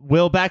also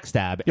will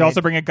backstab. You also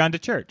bring a gun to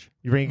church.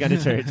 You bring a gun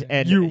to church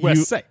and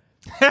USA.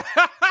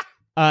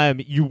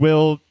 you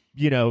will,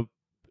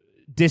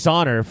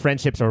 dishonor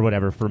friendships or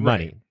whatever for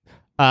money.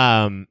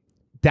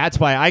 That's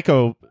why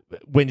Aiko,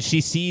 when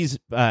she sees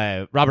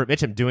Robert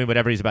Mitchum doing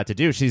whatever he's about to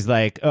do, she's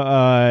like,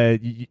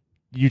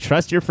 you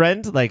trust your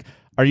friend? Like,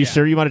 are you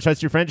sure you want to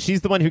trust your friend? She's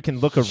the one who can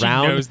look She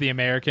around. knows the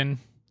American.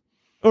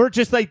 Or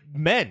just like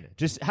men,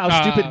 just how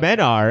stupid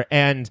men are.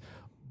 And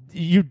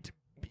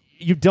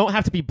you don't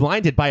have to be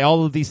blinded by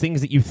all of these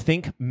things that you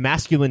think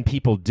masculine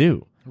people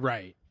do.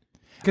 Right.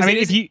 I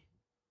mean,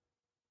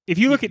 if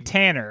you look at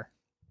Tanner,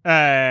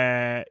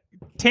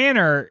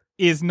 Tanner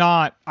is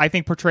not, I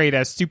think, portrayed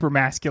as super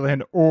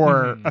masculine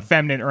or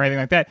effeminate or anything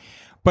like that,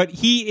 but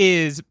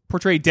he is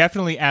portrayed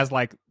definitely as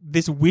like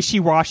this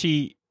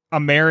wishy-washy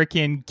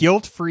American,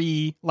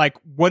 guilt-free, like,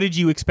 what did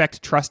you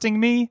expect trusting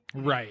me?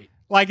 Right.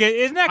 Like,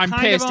 isn't that I'm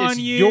kind pissed. of on It's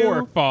you?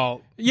 your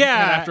fault. Yeah,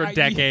 After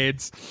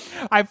decades.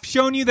 I've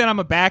shown you that I'm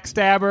a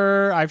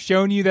backstabber. I've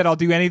shown you that I'll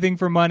do anything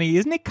for money.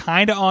 Isn't it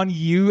kind of on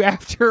you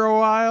after a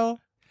while?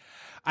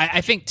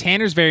 I think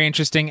Tanner's very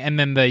interesting, and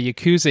then the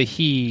Yakuza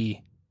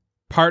he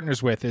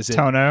partners with is it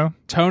Tono.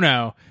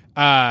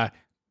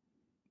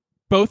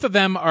 Both of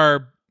them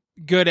are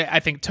good at, I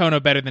think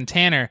Tono better than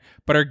Tanner,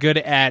 but are good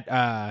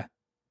at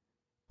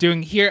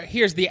doing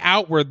here's the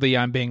outwardly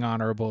I'm being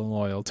honorable and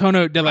loyal.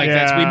 Tono did like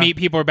that's we meet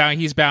people are bowing,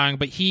 he's bowing,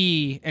 but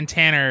he and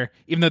Tanner,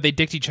 even though they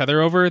dicked each other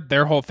over,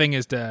 their whole thing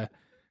is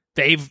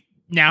they've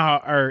now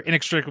are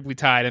inextricably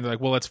tied, and they're like,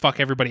 well, let's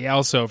fuck everybody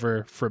else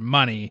over for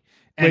money.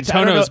 And Which, I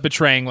don't Tono's know-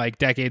 betraying like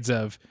decades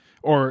of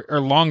or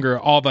longer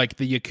all like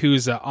the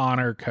Yakuza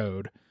honor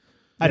code.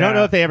 I don't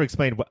know if they ever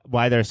explained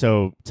why they're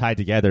so tied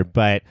together,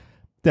 but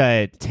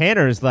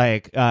Tanner's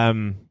like,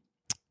 I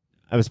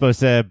was supposed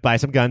to buy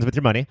some guns with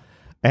your money,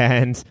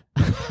 and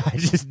I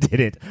just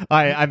didn't.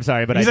 I'm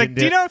sorry, but He's I like, didn't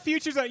do you know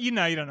futures? You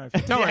know, you don't know.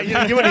 Don't worry.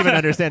 you wouldn't even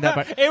understand that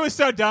part. It was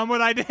so dumb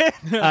what I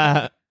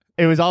did.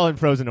 It was all in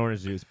frozen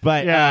orange juice,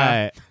 but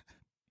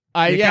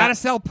You gotta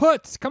sell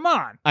puts. Come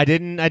on. I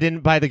didn't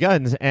buy the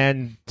guns,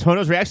 and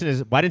Tono's reaction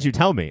is, "Why didn't you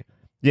tell me?"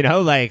 You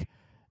know, like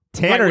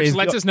Tanner Which is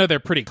lets us know they're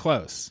pretty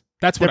close.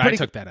 That's what I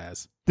took that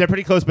as. They're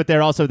pretty close, but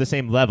they're also the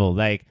same level.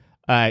 Like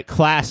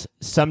class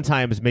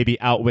sometimes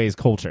maybe outweighs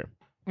culture.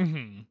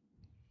 Mm-hmm.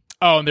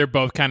 Oh, and they're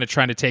both kind of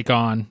trying to take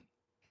on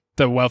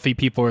the wealthy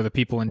people or the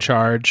people in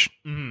charge.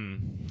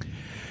 Mm.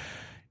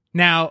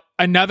 Now,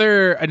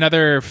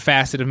 another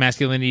facet of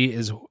masculinity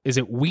is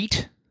it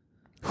Wheat?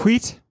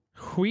 Wheat.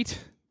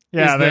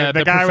 Yeah, Is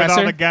the guy with all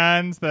professor? the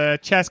guns, the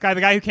chess guy,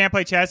 the guy who can't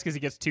play chess because he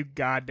gets too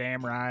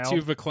goddamn riled.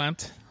 Too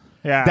verklempt.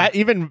 Yeah. That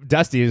even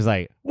Dusty is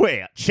like,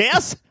 "Wait,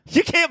 chess?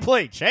 You can't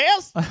play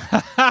chess?"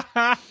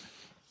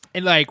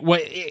 And like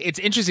it's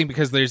interesting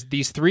because there's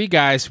these three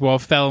guys who all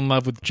fell in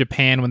love with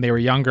Japan when they were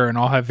younger and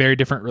all have very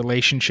different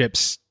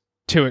relationships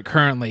to it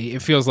currently.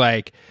 It feels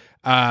like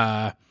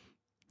Kimmler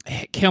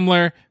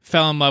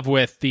fell in love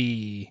with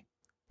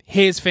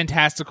his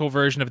fantastical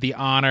version of the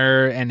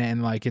honor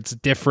and like it's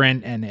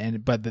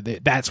different but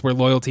that's where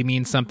loyalty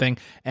means something,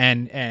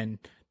 and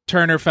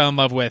Turner fell in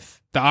love with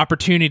the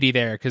opportunity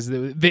there because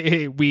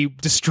we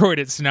destroyed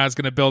it, so now it's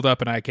going to build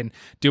up and I can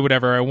do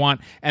whatever I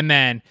want. And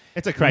then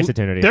It's a Christ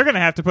eternity. They're going to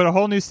have to put a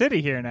whole new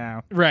city here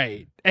now.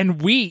 right,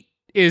 and Wheat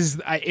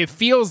is it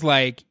feels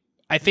like,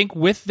 I think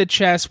with the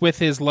chess, with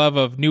his love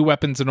of new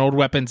weapons and old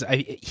weapons,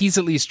 he's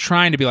at least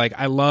trying to be like,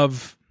 I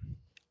love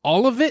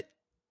all of it.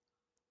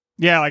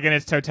 Yeah, like in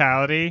its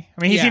totality.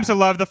 I mean, he Yeah. seems to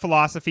love the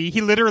philosophy.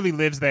 He literally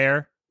lives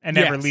there and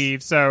never Yes.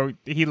 leaves, so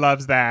he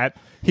loves that.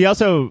 He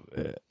also,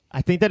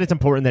 I think that it's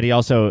important that he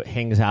also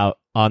hangs out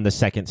on the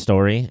second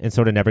story and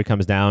sort of never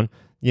comes down.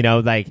 You know,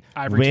 like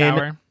Ivory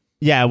Tower.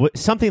 Yeah,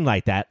 something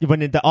like that.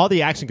 When all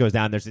the action goes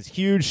down, there's this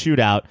huge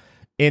shootout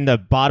in the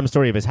bottom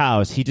story of his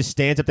house. He just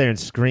stands up there and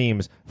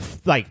screams,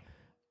 like,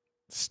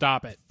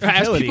 Stop it. As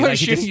Futility, people are like,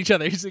 he shooting just- each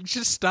other, he's like,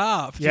 just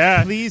stop.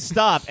 Yeah. please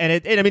stop.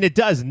 And I mean, it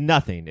does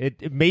nothing.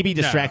 It maybe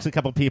distracts a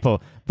couple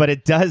people, but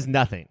it does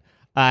nothing.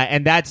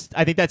 And I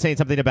think that's saying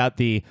something about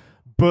the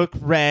book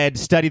read,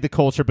 study the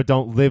culture, but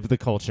don't live the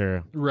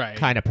culture Right.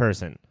 kind of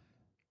person.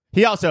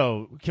 He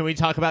also, can we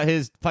talk about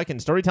his fucking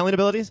storytelling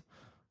abilities?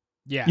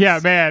 Yes. Yeah,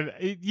 man,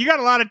 you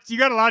got a lot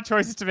of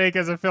choices to make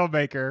as a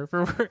filmmaker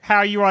for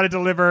how you want to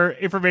deliver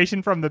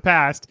information from the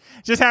past.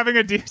 Just having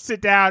a dude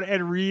sit down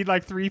and read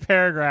like 3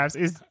 paragraphs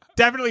is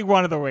definitely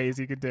one of the ways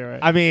you could do it.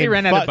 I mean, They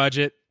ran out of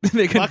budget.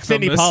 They couldn't Fuck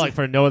film Sidney this. Pollack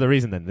for no other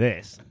reason than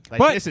this. Like,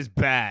 But- this is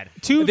bad.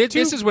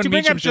 This is when to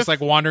bring Meacham's up just like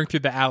wandering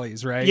through the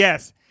alleys, right?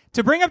 Yes.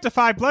 To bring up to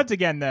Five Bloods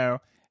again, though.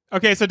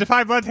 Okay, so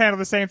Five Bloods handle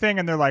the same thing,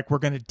 and they're like, we're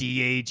going to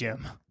de-age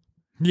him.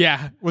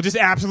 Yeah. We'll just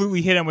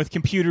absolutely hit him with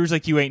computers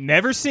like you ain't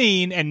never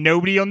seen, and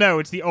nobody will know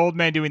it's the old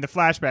men doing the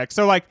flashback.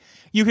 So, like,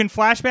 you can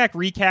flashback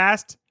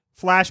recast,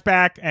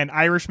 flashback, and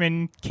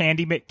Irishman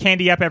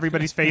candy up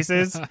everybody's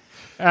faces.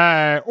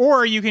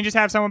 Or you can just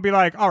have someone be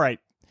like, all right,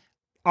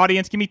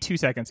 audience, give me 2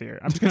 seconds here.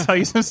 I'm just going to tell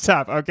you some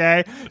stuff,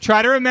 okay?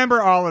 Try to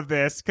remember all of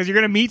this, because you're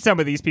going to meet some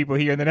of these people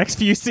here in the next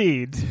few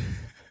scenes.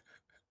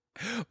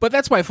 But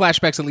that's why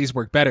flashbacks at least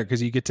work better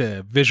because you get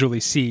to visually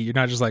see. You're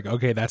not just like,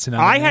 okay, that's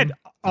another name.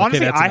 Honestly,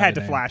 that's I had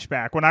to another name.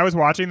 flashback when I was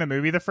watching the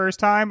movie the first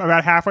time.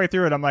 About halfway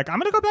through it, I'm like, I'm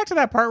gonna go back to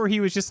that part where he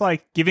was just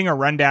like giving a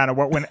rundown of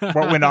what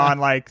went on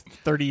like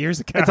 30 years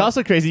ago. It's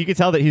also crazy. You can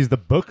tell that he's the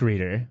book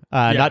reader,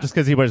 not just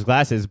because he wears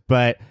glasses,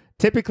 but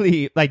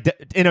typically, like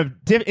in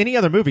any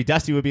other movie,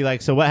 Dusty would be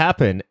like, "So what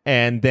happened?"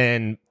 And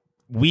then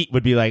Wheat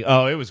would be like,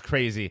 "Oh, it was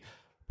crazy,"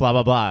 blah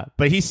blah blah.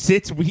 But he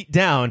sits Wheat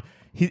down.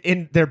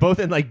 They're both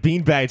in like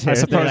beanbag chairs. I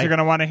suppose They're you're going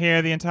to want to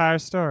hear the entire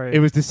story. It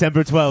was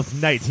December 12th,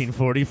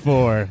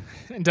 1944.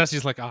 And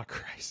Dusty's like, oh,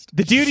 Christ.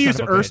 The dude used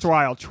of a bitch.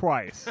 erstwhile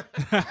twice.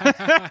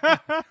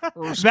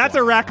 That's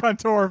a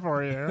raconteur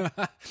for you.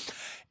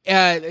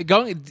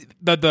 Going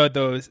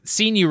the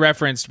scene you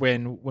referenced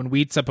when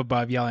Wheat's up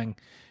above yelling,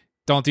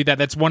 "Don't do that."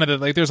 That's one of the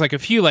like. There's like a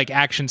few like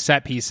action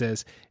set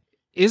pieces.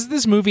 Is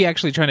this movie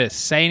actually trying to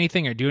say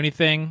anything or do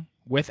anything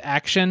with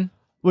action?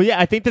 Well, yeah,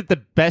 I think that the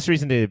best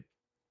reason to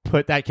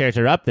put that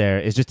character up there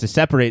is just to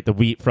separate the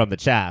wheat from the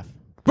chaff.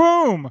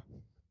 Boom.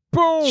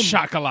 Boom.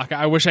 Shakalaka.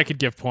 I wish I could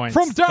give points.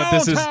 From but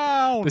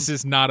downtown. This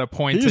is not a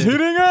point. He's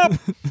hitting up.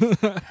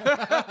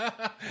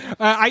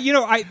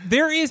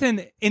 There is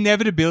an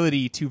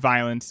inevitability to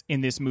violence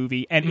in this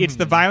movie, and it's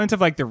the violence of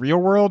like the real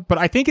world, but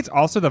I think it's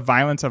also the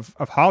violence of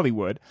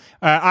Hollywood.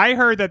 I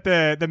heard that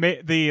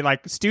the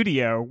like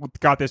studio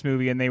got this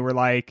movie, and they were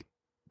like,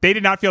 they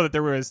did not feel that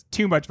there was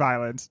too much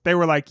violence. They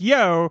were like,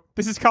 "Yo,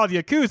 this is called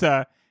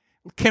Yakuza.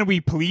 Can we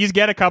please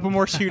get a couple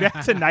more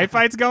shootouts and knife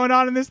fights going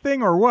on in this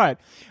thing, or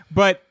what?"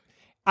 But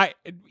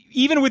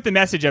even with the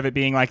message of it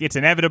being like it's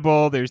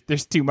inevitable, there's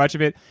too much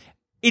of it.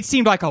 It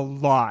seemed like a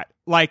lot.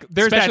 Like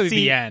there's especially that scene,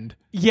 the end.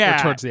 yeah,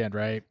 Or towards the end,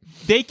 right?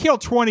 They kill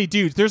 20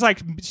 dudes. There's like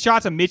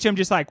shots of Mitchum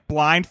just like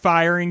blind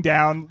firing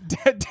down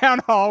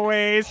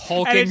hallways, and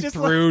Hulking it's just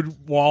through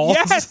walls.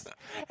 Yes,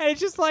 and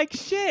it's just like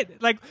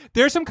shit. Like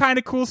there's some kind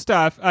of cool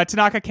stuff.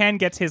 Tanaka Ken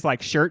gets his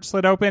like shirt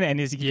slit open and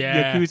his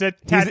Yakuza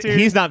tattoo.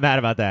 He's not mad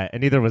about that,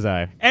 and neither was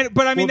I.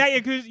 But I mean that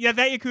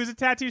Yakuza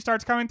tattoo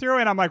starts coming through,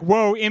 and I'm like,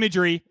 whoa,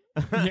 imagery.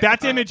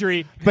 That's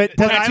imagery. But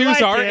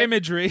Tattoos are it.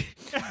 imagery.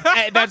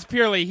 That's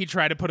purely he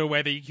tried to put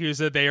away the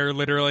Yakuza. They are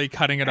literally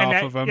cutting it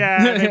off of him.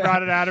 Yeah, they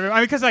brought it out of him. I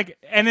mean, because like,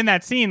 and in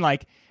that scene,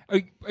 like,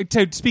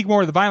 to speak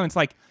more of the violence,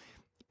 like,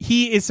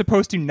 he is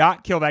supposed to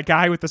not kill that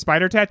guy with the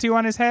spider tattoo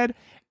on his head,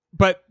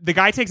 but the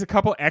guy takes a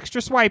couple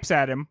extra swipes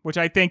at him, which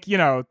I think,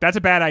 that's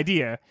a bad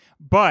idea.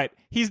 But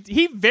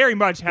he very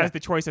much has the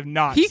choice of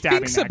not. He stabbing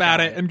thinks that about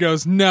guy. it and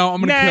goes, "No,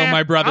 I'm going to kill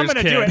my brother's I'm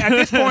gonna kid." do it.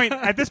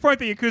 At this point,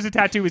 the Yakuza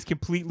tattoo is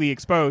completely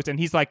exposed, and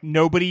he's like,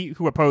 nobody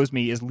who opposed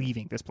me is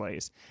leaving this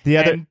place.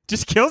 And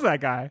just kills that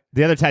guy.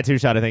 The other tattoo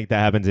shot I think that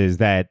happens is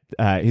that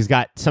he's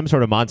got some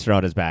sort of monster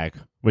on his back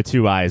with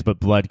two eyes, but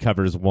blood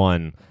covers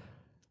one,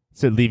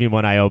 so leaving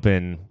one eye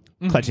open,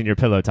 clutching your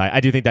pillow tight. I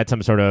do think that's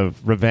some sort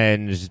of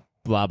revenge.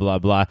 Blah blah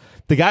blah.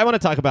 The guy I want to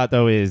talk about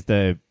though is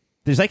there's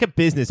like a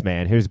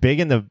businessman who's big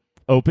in the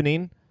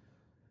opening.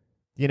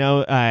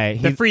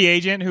 The free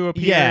agent who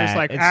appears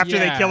after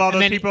they kill all those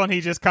then people, and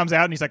he just comes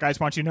out and he's like, "I just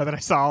want you to know that I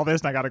saw all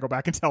this, and I got to go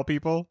back and tell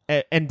people."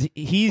 And Where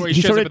he he's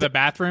shows sort up of at the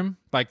bathroom.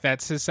 Like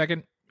that's his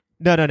second.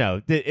 No.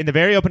 In the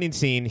very opening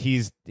scene,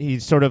 he's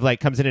sort of like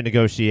comes in and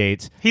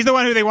negotiates. He's the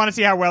one who they want to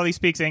see how well he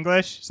speaks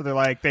English. So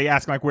they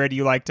ask him like, "Where do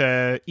you like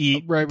to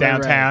eat Right.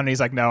 downtown?" And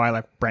he's like, "No, I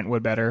like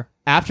Brentwood better."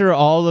 After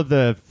all of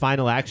the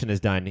final action is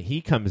done,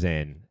 he comes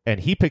in and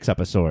he picks up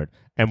a sword.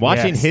 And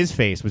watching Yes. his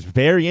face was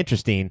very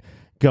interesting,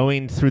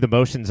 going through the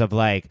motions of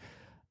like,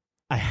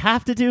 I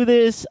have to do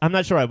this. I'm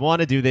not sure I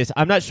want to do this.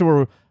 I'm not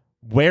sure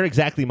where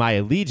exactly my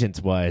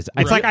allegiance was.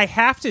 It's like, I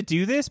have to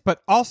do this,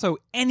 but also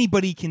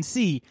anybody can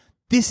see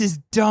this is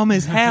dumb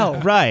as hell.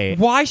 Right.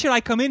 Why should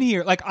I come in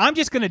here? Like, I'm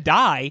just going to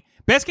die.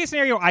 Best case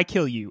scenario, I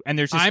kill you, and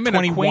there's just I'm an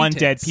 21 dead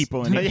acquaintance.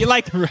 people in it. You're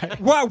like,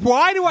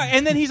 why do I?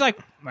 And then he's like,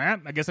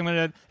 man, I guess I'm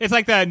going to. It's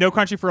like the No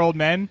Country for Old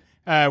Men.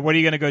 What are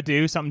you going to go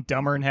do? Something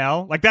dumber in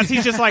hell? Like,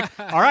 he's just like,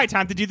 all right,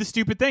 time to do the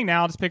stupid thing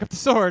now. I'll just pick up the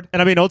sword.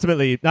 And I mean,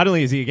 ultimately, not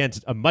only is he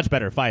against a much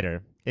better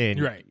fighter in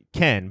Right.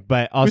 Ken,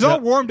 but He's also all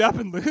warmed up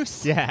and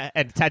loose. yeah,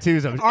 and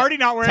tattoos. Already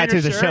not wearing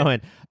tattoos a are shirt.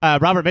 showing.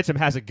 Robert Mitchum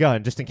has a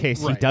gun just in case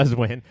he Right. does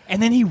win.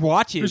 And then he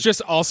watches. Who's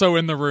just also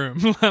in the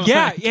room.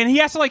 Yeah, and he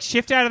has to like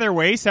shift out of their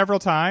way several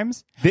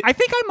times. The- I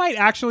think I might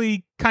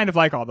actually kind of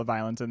like all the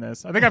violence in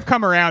this. I think I've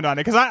come around on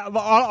it because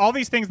all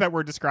these things that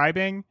we're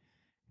describing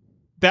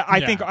that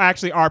I think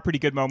actually are pretty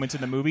good moments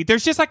in the movie.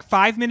 There's just like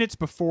 5 minutes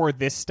before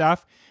this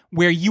stuff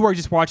where you are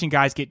just watching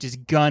guys get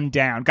just gunned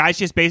down. Guys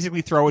just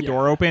basically throw a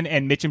door open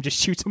and Mitchum just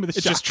shoots them with a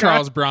It's shotgun. just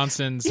Charles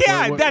Bronson's.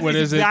 Yeah, what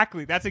is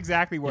that's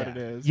exactly what Yeah. it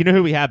is. You know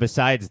who we have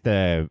besides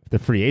the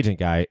free agent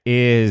guy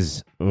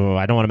is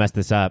I don't want to mess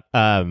this up.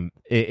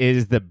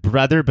 Is the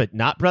brother but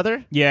not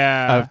brother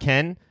Yeah. of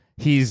Ken.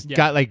 He's Yeah.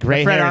 got like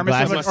gray Fred hair and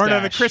Armisen, glasses. or no,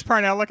 the Mustache. Chris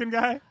Parnell looking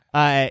guy.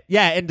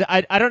 Yeah, and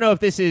I don't know if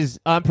this is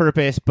on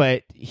purpose,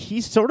 but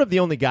he's sort of the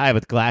only guy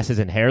with glasses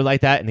and hair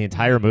like that in the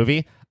entire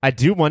movie. I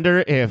do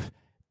wonder if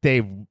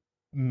they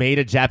made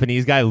a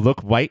Japanese guy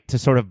look white to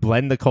sort of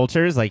blend the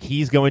cultures. Like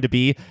he's going to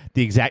be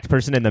the exact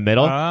person in the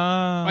middle.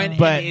 And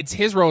But- it's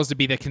his role is to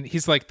be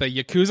he's like the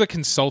Yakuza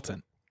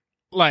consultant.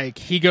 Like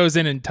he goes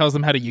in and tells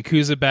them how to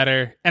Yakuza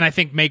better, and I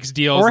think makes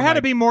deals. Or and, how to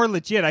like, be more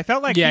legit. I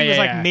felt like Yeah, he was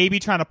yeah, like yeah. maybe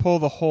trying to pull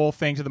the whole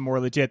thing to the more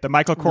legit. The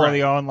Michael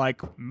Corleone, like,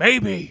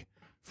 maybe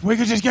if we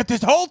could just get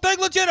this whole thing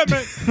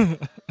legitimate.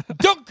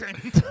 Duncan.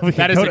 We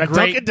That can is go a to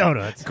great Dunkin'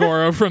 Donuts.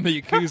 Goro from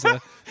the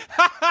Yakuza.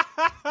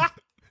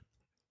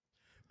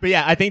 But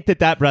yeah, I think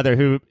that brother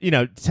who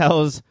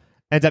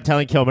ends up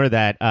telling Kilmer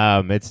that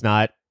it's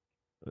not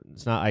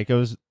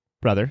Aiko's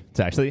brother. It's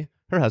actually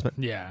her husband.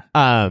 Yeah.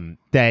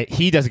 That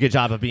he does a good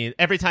job of being.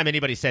 Every time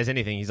anybody says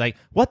anything, he's like,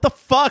 "What the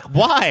fuck?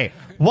 Why?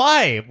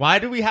 Why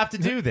do we have to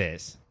do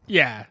this?"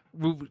 Yeah,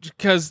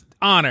 because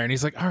honor, and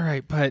he's like, all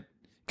right, but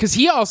because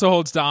he also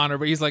holds to honor,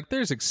 but he's like,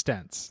 there's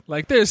extents,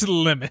 like there's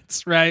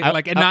limits, right?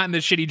 And not in the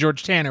shitty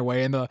George Tanner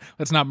way, and the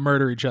let's not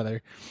murder each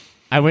other.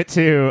 I went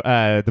to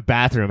the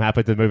bathroom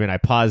halfway through the movie and I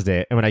paused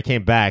it, and when I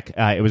came back,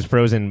 it was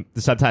frozen.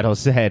 The subtitle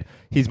said,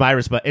 "He's my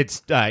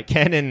It's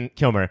Ken and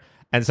Kilmer."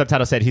 And the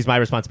subtitle said, "He's my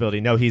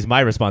responsibility." No, he's my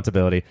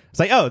responsibility. It's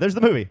like, oh, there's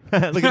the movie.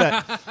 Look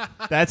at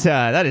that.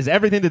 That is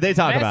everything that they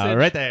talk about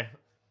right there.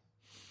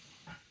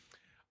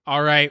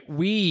 All right,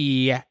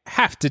 we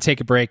have to take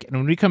a break, and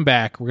when we come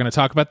back, we're going to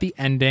talk about the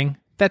ending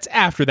that's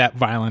after that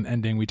violent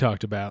ending we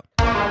talked about.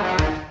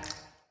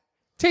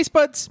 Taste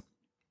buds,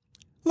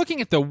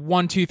 looking at the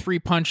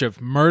 1-2-3 punch of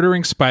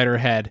murdering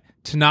Spiderhead,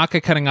 Tanaka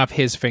cutting off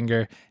his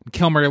finger, and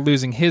Kilmer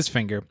losing his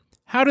finger,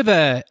 how do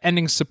the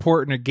endings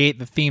support and negate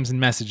the themes and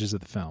messages of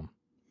the film?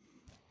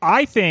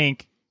 I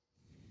think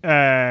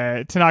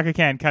Tanaka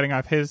Ken cutting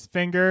off his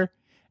finger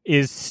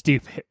is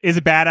stupid. Is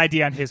a bad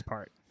idea on his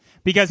part.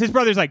 Because his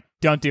brother's like,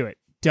 don't do it.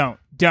 Don't.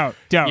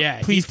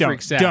 Yeah, Please he don't.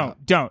 freaks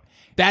out. Don't.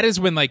 That is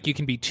when you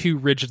can be too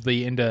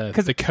rigidly into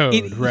the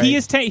code, right?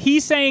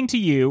 He's saying to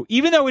you,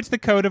 even though it's the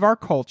code of our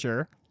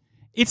culture,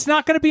 it's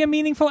not going to be a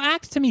meaningful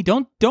act to me.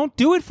 Don't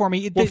do it for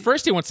me. Well,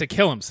 first he wants to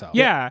kill himself.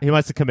 Yeah. He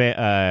wants to commit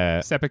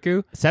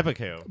seppuku.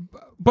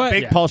 But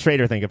big Paul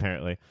Schrader thing,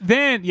 apparently.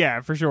 Then,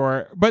 yeah, for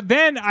sure. But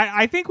then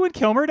I think when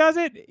Kilmer does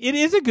it, it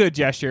is a good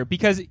gesture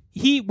because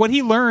what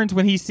he learns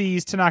when he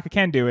sees Tanaka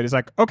Ken do it is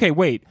like, okay,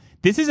 wait,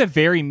 this is a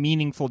very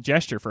meaningful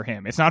gesture for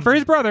him. It's not for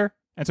his brother,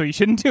 and so you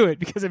shouldn't do it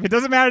because if it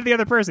doesn't matter to the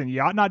other person,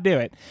 you ought not do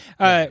it.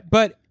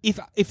 But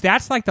if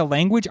that's like the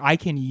language I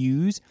can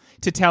use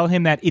to tell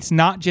him that it's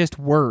not just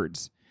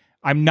words,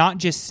 I'm not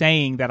just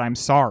saying that I'm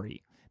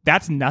sorry.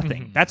 That's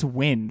nothing. Mm-hmm. That's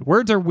wind.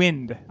 Words are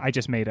wind. I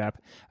just made up.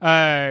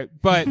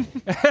 But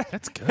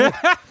that's good.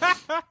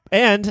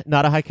 And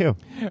not a haiku.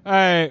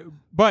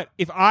 But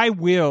if I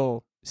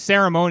will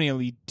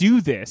ceremonially do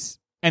this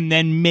and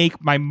then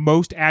make my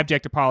most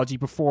abject apology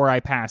before I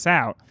pass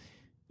out,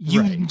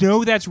 you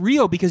know that's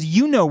real because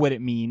you know what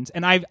it means,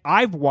 and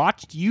I've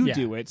watched you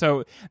do it.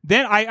 So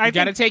then I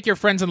got to take your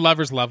friends and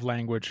lovers' love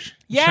language.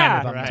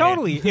 Yeah,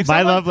 totally. If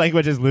my love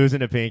language is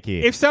losing a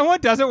pinky. If someone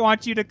doesn't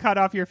want you to cut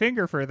off your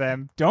finger for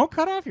them, don't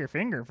cut off your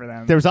finger for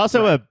them. There was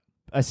also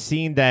a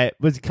scene that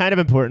was kind of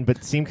important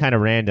but seemed kind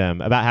of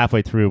random about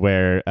halfway through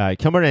where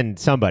Kilmer and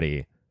somebody,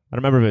 I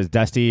don't remember if it was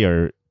Dusty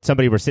or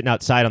somebody, were sitting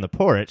outside on the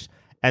porch,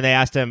 and they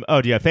asked him,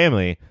 "Oh, do you have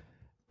family?"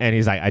 And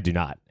he's like, "I do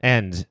not."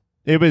 And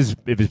it was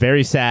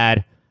very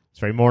sad. It's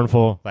very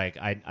mournful. Like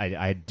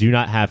I do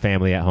not have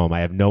family at home. I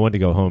have no one to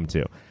go home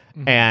to.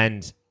 Mm-hmm.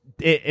 And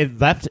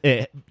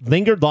it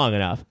lingered long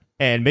enough.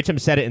 And Mitchum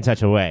said it in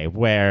such a way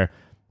where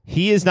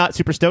he is not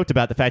super stoked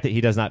about the fact that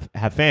he does not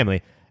have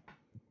family.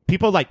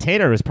 People like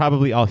Tanner is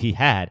probably all he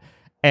had.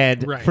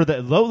 And for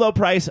the low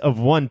price of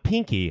one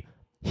pinky,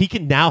 he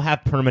can now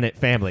have permanent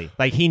family.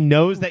 Like he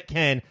knows that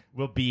Ken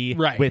will be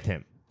with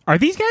him. Are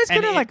these guys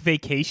gonna like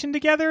vacation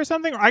together or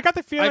something? I got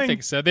the feeling. I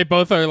think so. They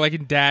both are like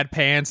in dad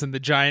pants and the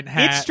giant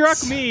hats. It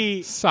struck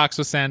me. Socks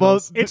with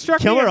sandals. Well, it struck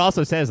Kilmer me.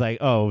 Also says like,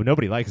 "Oh,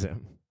 nobody likes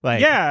him."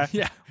 Like, yeah.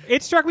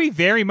 It struck me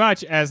very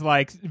much as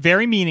like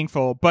very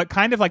meaningful, but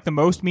kind of like the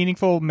most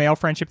meaningful male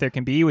friendship there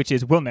can be, which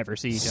is we'll never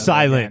see each other.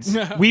 Silence.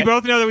 We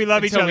both know that we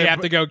love each other. We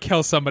have to go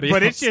kill somebody.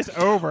 But else. It's just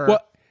over.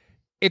 Well,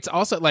 it's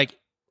also like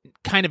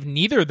kind of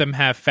neither of them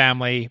have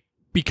family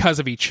because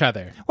of each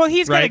other. Well,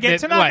 he's gonna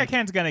get Tanaka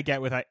Ken's gonna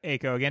get with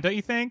Eiko again, don't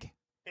you think?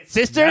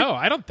 Sister? No,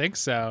 I don't think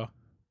so.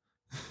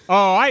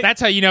 Oh, that's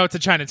how you know it's a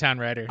Chinatown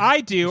writer.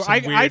 I do.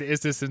 Is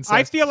this incest?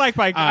 I feel like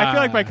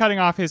by cutting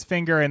off his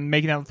finger and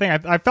making that thing,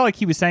 I felt like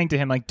he was saying to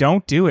him, like,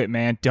 don't do it,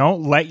 man.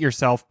 Don't let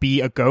yourself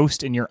be a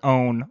ghost in your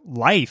own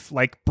life.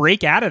 Like,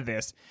 break out of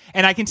this.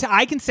 And I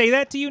can say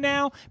that to you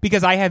now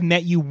because I have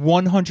met you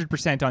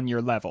 100% on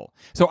your level.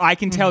 So I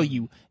can tell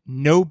you,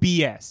 no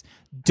BS.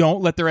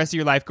 Don't let the rest of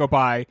your life go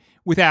by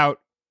without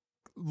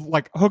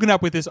like hooking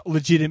up with this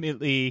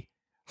legitimately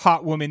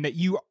hot woman that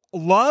you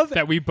love,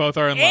 that we both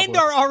are in love and with.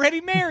 Are already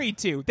married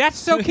to. That's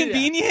so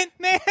convenient,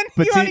 man.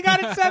 But you already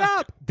got it set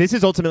up. This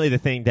is ultimately the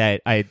thing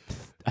that I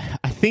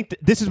think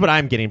this is what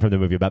I'm getting from the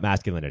movie about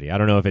masculinity. I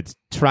don't know if it's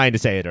trying to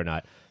say it or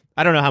not.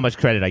 I don't know how much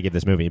credit I give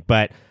this movie,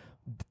 but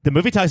the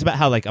movie talks about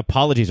how like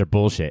apologies are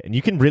bullshit, and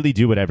you can really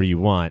do whatever you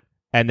want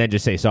and then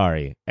just say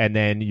sorry, and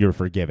then you're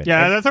forgiven.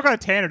 Yeah, that's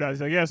what Tanner does.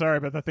 He's like, yeah, sorry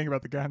about that thing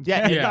about the gun.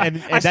 Yeah,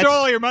 and I stole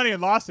all your money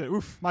and lost it.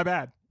 Oof, my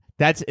bad.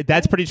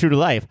 That's pretty true to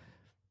life.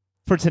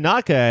 For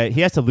Tanaka,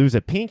 he has to lose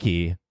a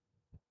pinky,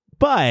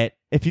 but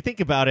if you think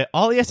about it,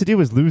 all he has to do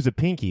is lose a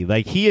pinky.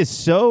 Like he is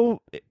so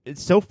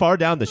far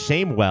down the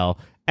shame well,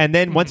 and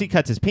then once he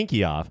cuts his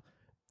pinky off,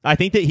 I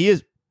think that he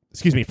is,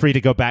 free to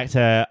go back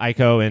to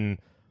Eiko and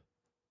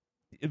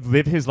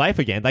live his life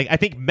again. Like I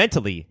think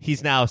mentally,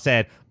 he's now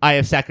said, "I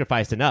have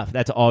sacrificed enough.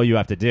 That's all you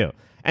have to do."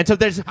 And so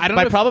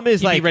my problem is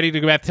he'd like be ready to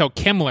go back to tell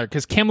Kimmler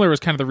because Kimmler was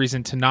kind of the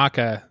reason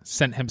Tanaka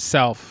sent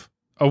himself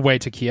away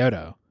to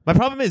Kyoto. My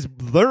problem is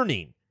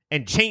learning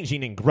and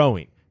changing and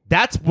growing.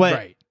 That's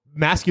what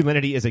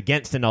masculinity is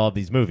against in all of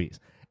these movies.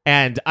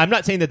 And I'm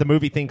not saying that the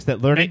movie thinks that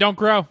learning They don't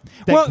grow.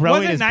 that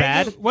growing is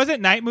bad.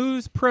 Wasn't Night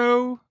Moves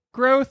pro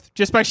growth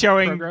just by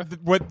showing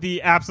what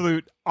the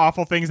absolute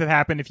awful things that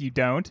happen if you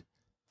don't?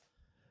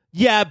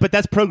 Yeah, but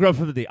that's pro growth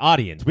for the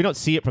audience. We don't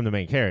see it from the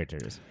main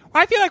characters.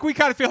 I feel like we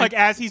kind of feel like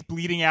as he's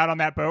bleeding out on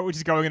that boat, which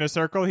is going in a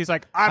circle, he's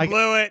like, I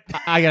blew it.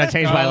 I gotta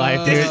change my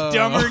life, dude. This is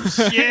dumber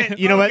than shit.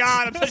 You know what?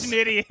 God, I'm such an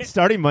idiot.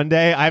 Starting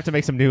Monday, I have to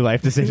make some new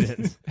life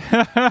decisions.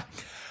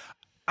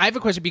 I have a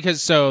question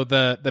because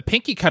the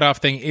pinky cutoff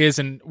thing is,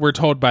 and we're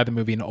told by the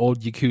movie, an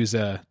old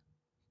Yakuza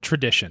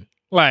tradition.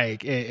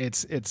 Like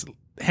it's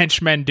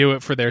henchmen do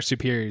it for their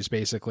superiors,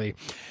 basically.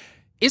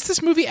 Is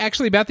this movie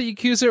actually about the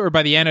Yakuza, or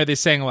by the end are they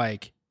saying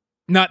like,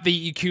 not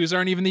the Yakuza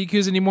aren't even the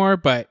Yakuza anymore,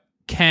 but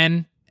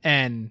Ken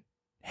and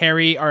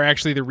Harry are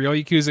actually the real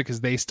Yakuza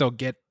because they still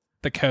get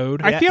the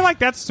code? I feel like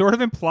that's sort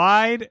of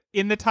implied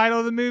in the title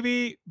of the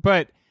movie,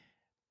 but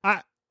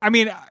I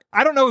mean,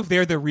 I don't know if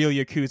they're the real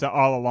Yakuza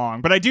all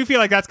along, but I do feel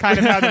like that's kind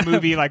of how the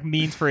movie like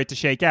means for it to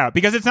shake out,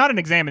 because it's not an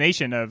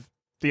examination of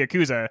the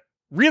Yakuza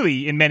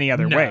really in many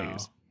other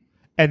ways.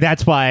 And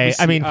that's why,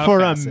 I mean, for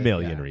a facet,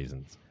 million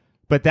reasons.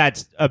 But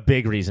that's a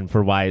big reason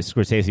for why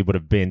Scorsese would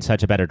have been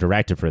such a better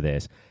director for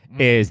this,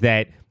 is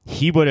that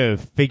he would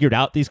have figured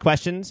out these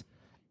questions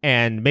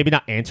and maybe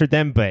not answered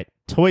them, but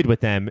toyed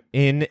with them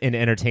in an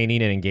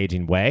entertaining and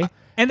engaging way.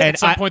 And at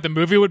some point, the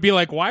movie would be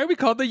like, why are we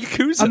called the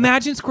Yakuza?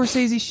 Imagine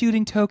Scorsese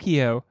shooting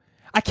Tokyo.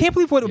 I can't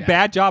believe what a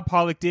bad job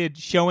Pollock did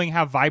showing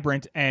how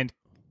vibrant and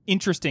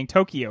interesting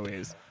Tokyo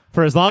is.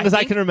 For as long as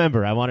I can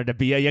remember, I wanted to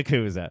be a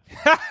Yakuza.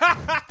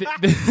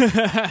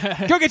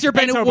 Go get your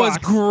bento and it box. was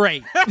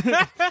great.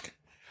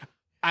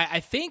 I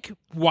think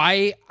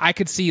why I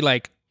could see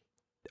like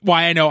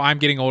why I know I'm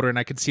getting older and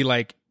I could see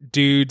like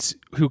dudes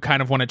who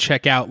kind of want to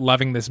check out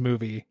loving this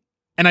movie.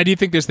 And I do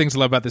think there's things to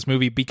love about this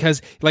movie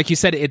because, like you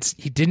said,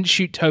 he didn't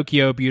shoot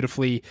Tokyo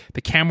beautifully.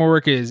 The camera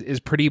work is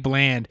pretty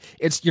bland.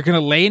 You're gonna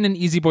lay in an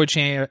Easy Boy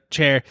chair.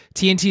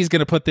 TNT is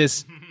gonna put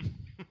this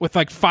with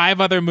like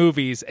 5 other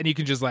movies, and you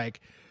can just like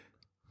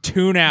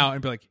tune out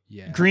and be like,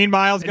 yeah. Green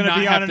Mile's going to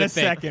be on in a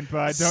think. second,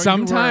 bud. Don't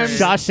Sometimes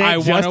you worry.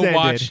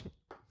 Shawshank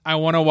I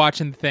want to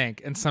watch and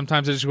think, and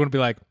sometimes I just want to be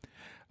like,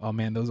 oh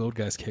man, those old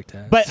guys kicked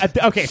ass.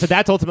 But okay, so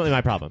that's ultimately my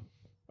problem.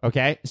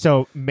 Okay,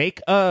 so make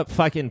a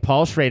fucking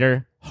Paul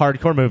Schrader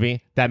hardcore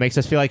movie that makes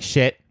us feel like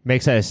shit,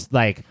 makes us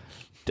like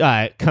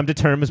come to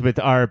terms with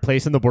our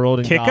place in the world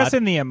and kick God. us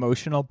in the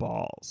emotional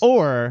balls,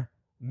 or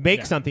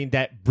make something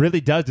that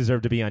really does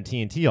deserve to be on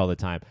TNT all the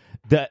time.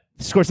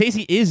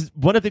 Scorsese is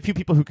one of the few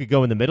people who could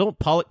go in the middle.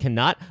 Pollock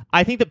cannot.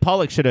 I think that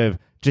Pollock should have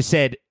just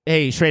said,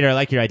 hey, Schrader, I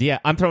like your idea.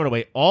 I'm throwing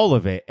away all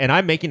of it, and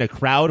I'm making a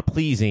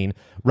crowd-pleasing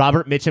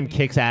Robert Mitchum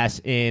kicks ass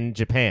in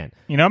Japan.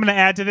 You know, I'm going to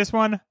add to this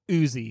one,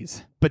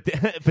 Uzis. But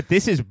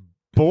this is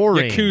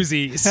boring.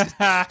 Yakuzies.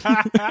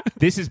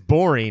 This is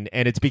boring,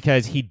 and it's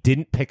because he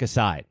didn't pick a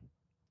side.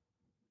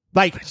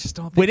 Like, I just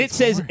don't think when it it's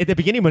says, boring. at the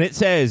beginning, when it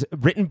says,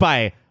 written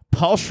by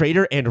Paul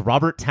Schrader and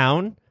Robert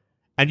Towne,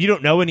 and you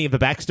don't know any of the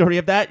backstory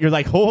of that, you're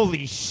like,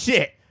 holy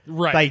shit.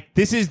 Right. Like,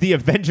 this is the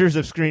Avengers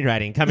of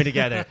screenwriting coming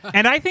together.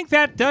 And I think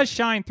that does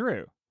shine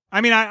through.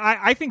 I mean,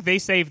 I think they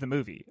saved the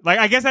movie. Like,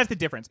 I guess that's the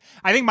difference.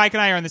 I think Mike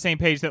and I are on the same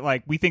page that,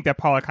 like, we think that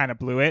Pollock kind of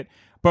blew it.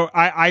 But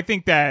I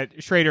think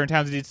that Schrader and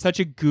Townsend did such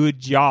a good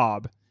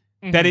job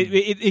that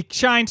it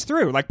shines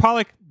through. Like,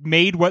 Pollock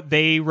made what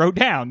they wrote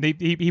down.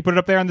 He put it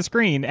up there on the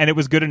screen, and it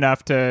was good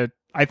enough to,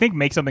 I think,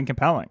 make something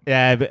compelling.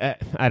 Yeah,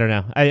 but, I don't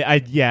know. I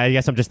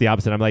guess I'm just the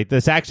opposite. I'm like,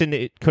 this action,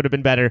 it could have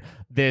been better.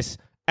 This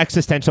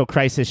existential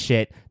crisis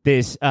shit.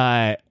 This,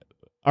 are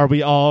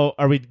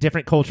we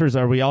different cultures?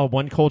 Are we all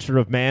one culture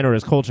of man, or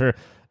is culture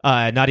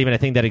not even a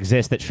thing that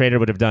exists that Schrader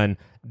would have done?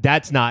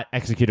 That's not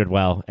executed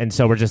well, and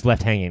so we're just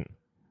left hanging.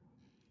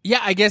 Yeah,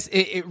 I guess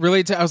it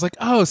related to, I was like,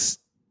 oh,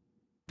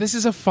 this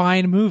is a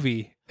fine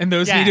movie. And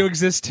those need to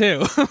exist too.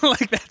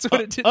 Like, that's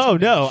what it did. Oh,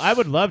 no. I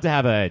would love to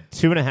have a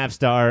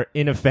 2.5-star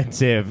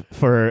inoffensive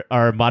for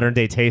our modern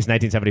day taste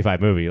 1975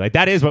 movie. Like,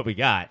 that is what we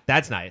got.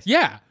 That's nice.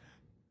 Yeah.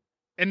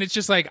 And it's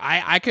just like,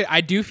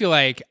 I do feel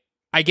like,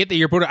 I get that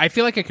you're bored. I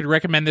feel like I could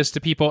recommend this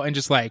to people and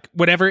just like,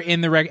 whatever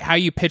in the, how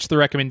you pitch the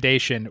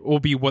recommendation will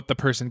be what the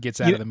person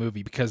gets out of the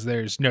movie, because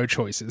there's no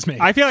choices made.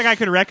 I feel like I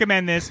could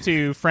recommend this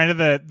to friend of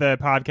the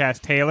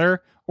podcast,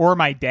 Taylor, or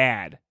my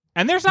dad.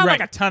 And there's not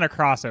like a ton of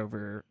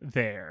crossover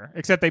there,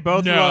 except they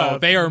both love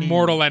they are me.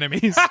 mortal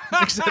enemies.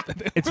 Except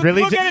that It's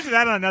really We'll get into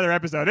that on another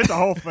episode. It's a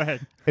whole thing.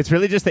 It's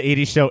really just the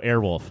 80s show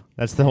Airwolf.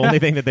 That's the only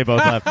thing that they both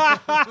love.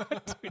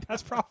 Dude,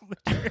 that's probably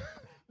true.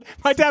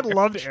 My dad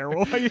loved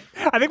Airwolf.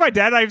 I think my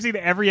dad and I have seen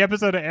every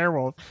episode of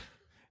Airwolf.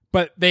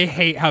 but they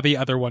hate how the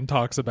other one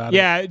talks about it.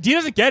 Yeah, he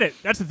doesn't get it.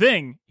 That's the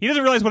thing. He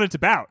doesn't realize what it's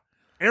about.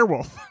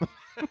 Airwolf.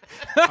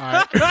 All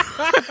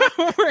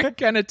right. We're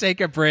going to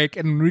take a break,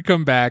 and when we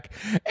come back,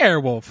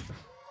 Airwolf.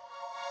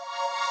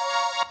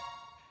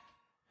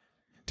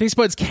 Taste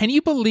Buds, can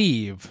you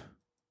believe,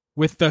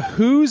 with the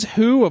who's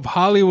who of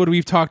Hollywood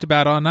we've talked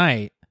about all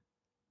night,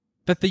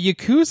 that the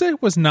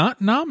Yakuza was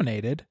not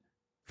nominated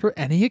for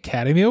any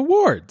Academy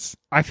Awards.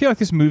 I feel like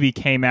this movie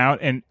came out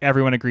and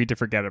everyone agreed to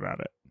forget about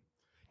it.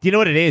 Do you know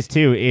what it is,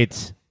 too?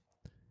 It's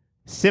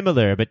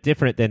similar but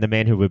different than The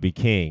Man Who Would Be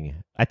King.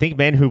 I think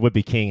Man Who Would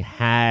Be King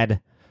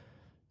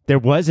there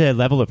was a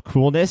level of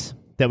coolness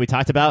that we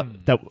talked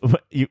about that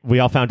we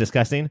all found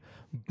disgusting,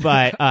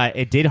 but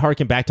it did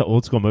harken back to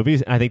old school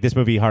movies, and I think this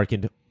movie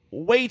harkened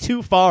way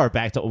too far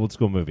back to old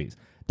school movies.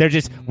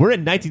 We're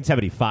in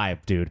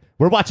 1975, dude.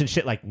 We're watching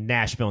shit like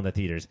Nashville in the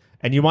theaters,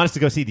 and you want us to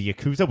go see the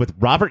Yakuza with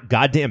Robert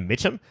goddamn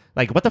Mitchum?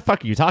 Like, what the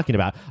fuck are you talking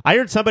about? I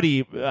heard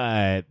somebody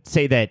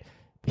say that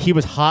he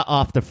was hot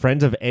off the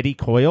Friends of Eddie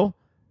Coyle.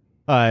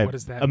 What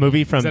is that? A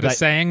movie from is that a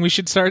saying we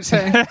should start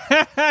saying?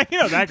 You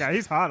know that guy.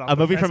 He's hot. A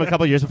movie from a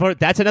couple years before.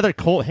 That's another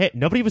cult hit.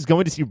 Nobody was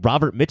going to see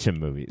Robert Mitchum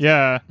movies.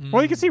 Yeah.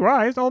 Well, you can see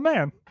why. He's an old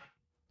man.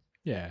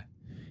 Yeah.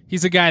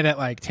 He's a guy that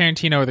like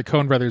Tarantino or the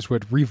Coen brothers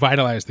would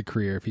revitalize the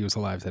career if he was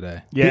alive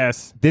today.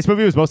 Yes. This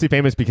movie was mostly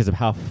famous because of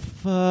how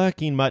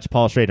fucking much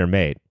Paul Schrader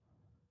made.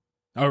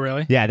 Oh,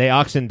 really? Yeah, they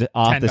auctioned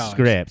off the $10.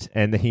 script,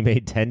 and he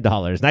made $10.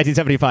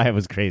 1975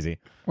 was crazy. It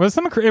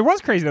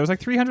was crazy though. It was like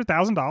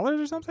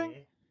 $300,000 or something.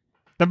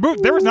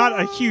 There was not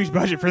a huge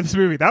budget for this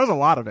movie. That was a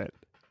lot of it.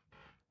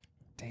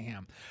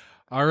 Damn.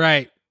 All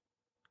right.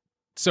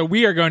 So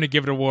we are going to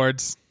give it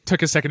awards.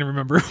 Took a second to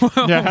remember.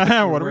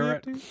 Yeah. What are we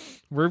up to?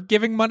 We're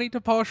giving money to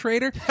Paul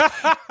Schrader.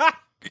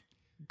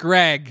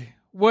 Greg,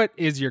 what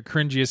is your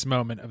cringiest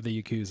moment of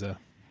the Yakuza?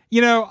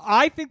 You know,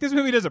 I think this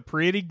movie does a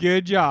pretty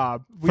good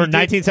job. For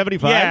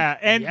 1975? Yeah,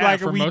 and Yeah, like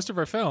for most of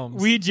our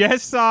films. we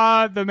just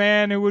saw The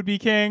Man Who Would Be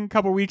King a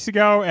couple weeks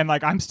ago, and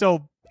like I'm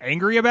still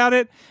angry about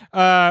it.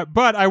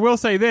 But I will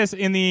say this: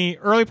 in the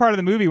early part of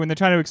the movie, when they're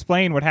trying to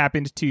explain what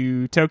happened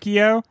to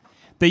Tokyo,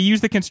 they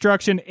use the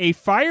construction, a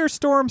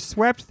firestorm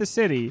swept the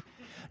city.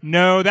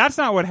 No, that's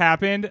not what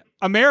happened.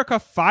 America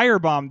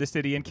firebombed the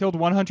city and killed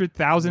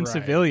 100,000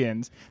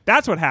 civilians.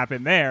 That's what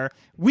happened there.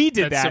 We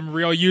did That's that. some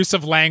real use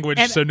of language,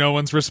 And- so no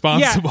one's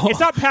responsible. Yeah, it's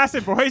not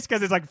passive voice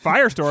because it's like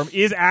firestorm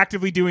is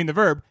actively doing the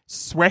verb,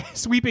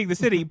 sweeping the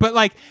city. But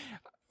like,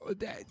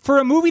 for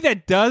a movie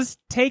that does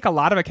take a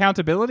lot of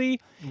accountability,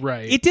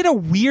 Right. it did a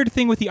weird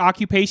thing with the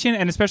occupation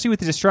and especially with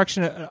the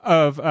destruction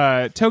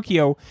of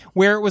Tokyo,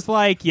 where it was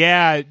like,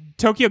 yeah,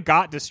 Tokyo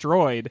got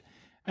destroyed.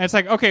 And it's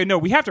like, okay, no,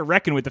 we have to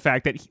reckon with the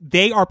fact that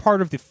they are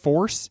part of the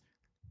force,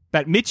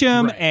 that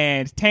Mitchum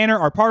and Tanner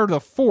are part of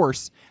the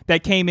force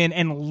that came in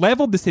and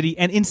leveled the city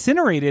and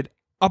incinerated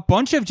a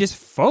bunch of just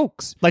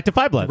folks. Like the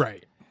Five Bloods.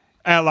 Right.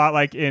 A lot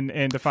like in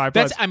the Five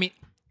Bloods. That's, I mean,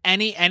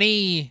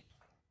 any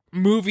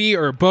movie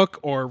or book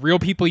or real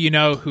people you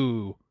know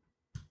who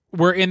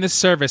were in the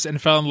service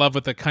and fell in love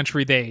with the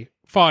country they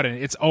fought in,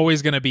 it's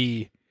always going to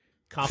be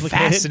Complicated?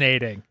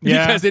 fascinating.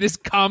 Yeah. Because it is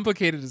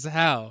complicated as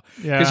hell.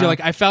 Yeah. Because you're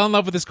like, I fell in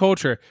love with this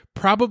culture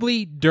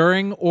probably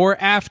during or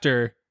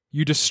after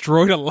you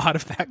destroyed a lot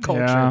of that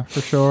culture. Yeah,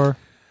 for sure.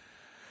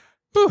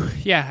 Whew,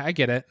 yeah, I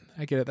get it.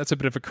 That's a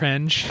bit of a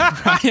cringe,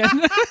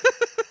 Ryan.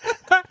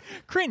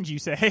 Cringe, you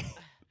say?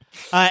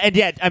 And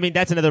yet, I mean,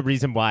 that's another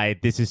reason why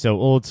this is so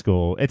old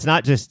school. It's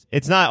not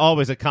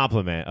always a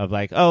compliment of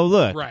like, oh,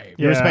 look, Right.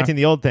 you're Yeah. respecting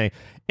the old thing.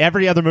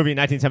 Every other movie in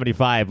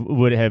 1975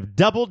 would have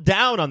doubled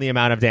down on the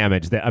amount of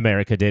damage that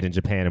America did in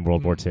Japan in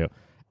World War II.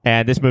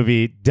 And this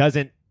movie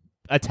doesn't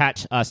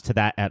attach us to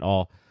that at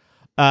all.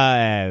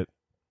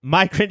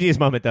 My cringiest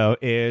moment, though,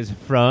 is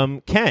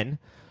from Ken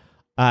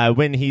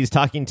when he's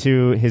talking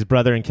to his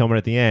brother in Kilmer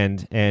at the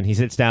end, and he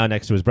sits down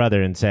next to his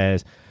brother and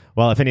says,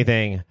 well, if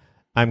anything,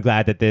 I'm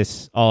glad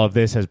that all of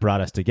this has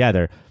brought us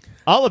together.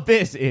 All of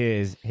this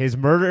is his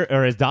murder,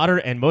 or his daughter,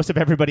 and most of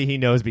everybody he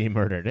knows being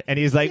murdered. And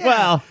he's like,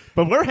 well,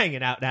 but we're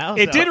hanging out now.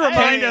 It so, did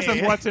remind hey. us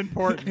of what's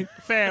important.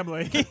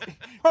 Family.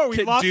 Oh,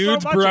 we lost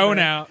Dude's so much broing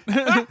of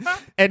it. out.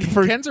 And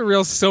for Ken's a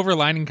real silver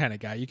lining kind of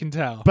guy. You can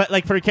tell. But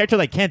like for a character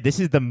like Ken, this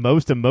is the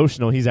most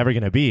emotional he's ever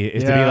going to be.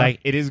 Is to be Yeah. like,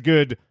 it is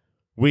good.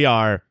 We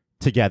are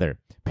together.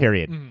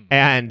 Period.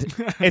 And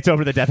it's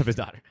over the death of his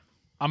daughter.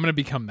 I'm gonna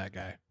become that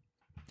guy.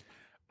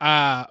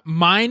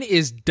 Mine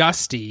is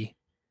Dusty,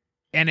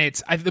 and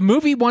the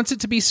movie wants it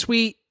to be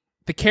sweet.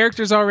 The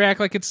characters all react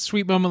like it's a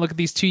sweet moment. Look at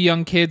these two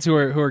young kids who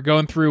are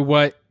going through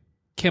what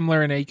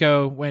Kimmler and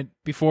Aiko went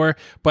before,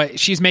 but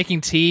she's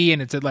making tea,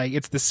 and it's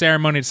the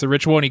ceremony, it's the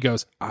ritual, and he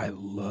goes, "I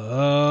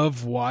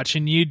love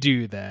watching you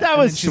do that." That And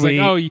was then she's sweet.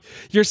 like, "Oh,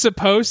 you're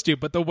supposed to,"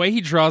 but the way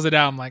he draws it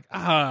out, I'm like,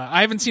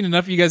 I haven't seen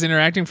enough of you guys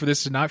interacting for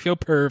this to not feel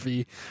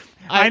pervy.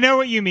 I know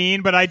what you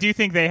mean, but I do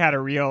think they had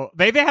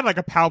they had like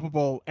a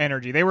palpable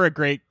energy. They were a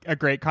great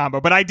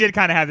combo, but I did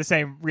kind of have the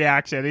same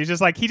reaction. He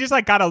just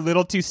got a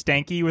little too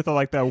stanky with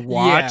the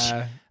watch.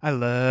 Yeah. I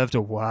love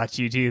to watch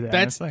you do that.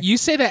 That's It's like, you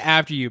say that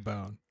after you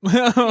bone.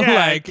 yeah,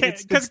 Like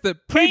because it's the can you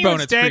pre-bone.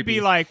 It's instead creepy.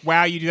 be like,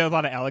 wow, you do that with a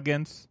lot of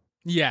elegance.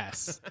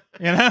 Yes.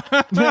 You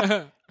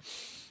know?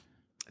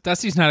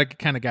 Dusty's not a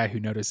kind of guy who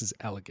notices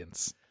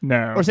elegance.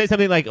 No. Or say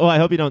something like, oh, I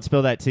hope you don't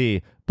spill that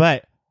tea.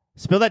 But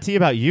spill that tea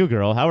about you,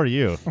 girl. How are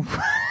you?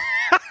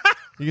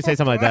 You can say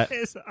something like that. What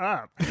is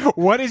up?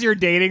 What is your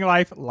dating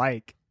life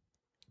like?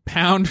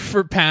 Pound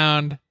for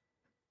pound,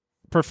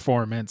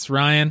 performance.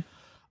 Ryan?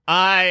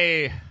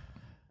 I'll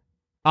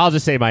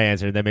just say my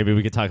answer, and then maybe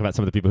we could talk about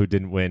some of the people who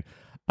didn't win.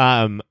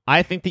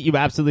 I think that you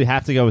absolutely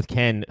have to go with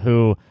Ken,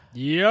 who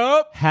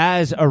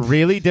has a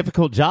really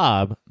difficult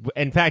job.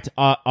 In fact,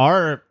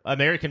 our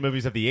American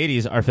movies of the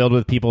 80s are filled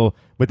with people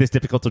with this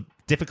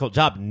difficult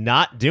job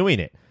not doing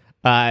it.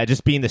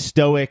 Just being the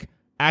stoic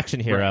action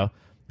hero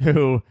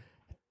who,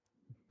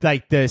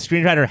 like, the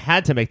screenwriter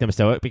had to make them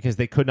stoic because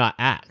they could not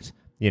act,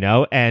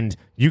 and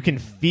you can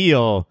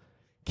feel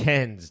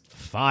Ken's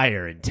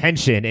fire and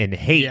tension and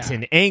hate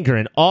and anger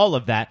and all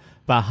of that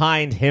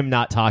behind him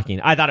not talking.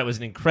 I thought it was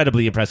an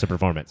incredibly impressive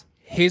performance.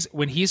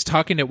 When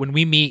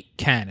we meet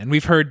Ken, and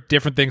we've heard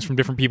different things from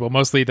different people,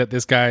 mostly that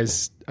this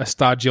guy's a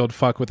stodgy old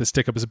fuck with a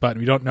stick up his butt, and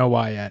we don't know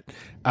why yet.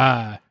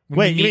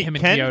 Wait, you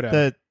mean Ken,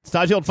 the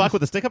stodgy old fuck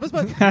with a stick up his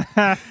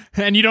butt?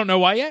 And you don't know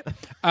why yet?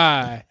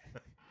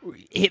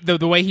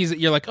 The way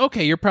you're like,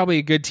 okay, you're probably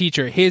a good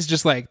teacher. His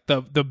just like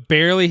the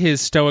barely his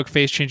stoic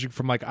face changing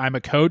from like, I'm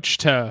a coach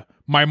to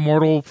my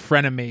mortal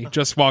frenemy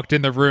just walked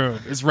in the room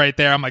is right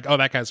there. I'm like, oh,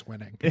 that guy's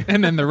winning.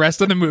 And then the rest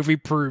of the movie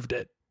proved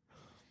it.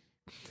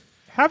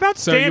 How about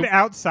stand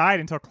outside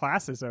until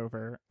class is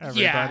over,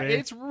 everybody? Yeah,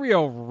 it's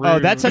real rude. Oh,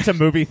 that's such a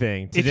movie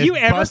thing. To If just you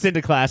ever- bust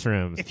into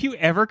classrooms. If you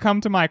ever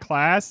come to my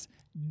class,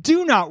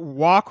 do not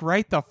walk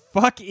right the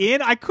fuck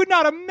in. I could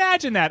not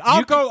imagine that.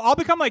 I'll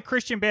become like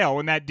Christian Bale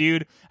when that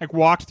dude like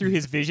walked through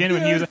his vision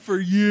when he was for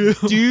you.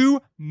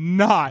 do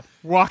not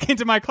walk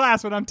into my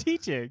class when I'm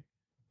teaching.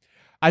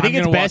 I think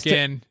it's I'm gonna best walk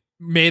in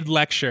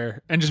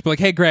mid-lecture and just be like,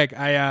 hey, Greg,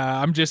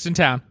 I'm just in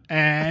town,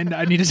 and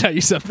I need to tell you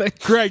something.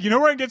 Greg, you know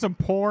where I can get some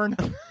porn?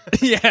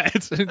 Yeah,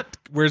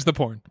 where's the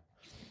porn?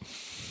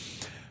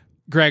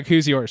 Greg,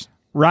 who's yours?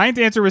 Ryan's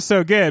answer was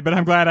so good, but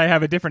I'm glad I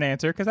have a different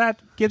answer because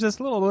that gives us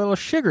a little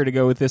sugar to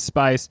go with this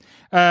spice.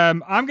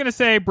 I'm going to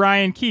say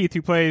Brian Keith,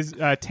 who plays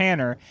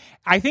Tanner.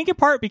 I think in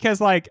part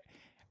because, like,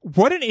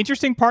 what an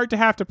interesting part to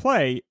have to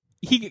play.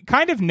 He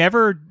kind of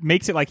never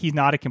makes it like he's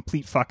not a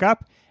complete fuck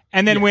up.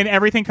 And then when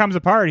everything comes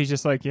apart, he's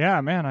just like, yeah,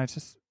 man,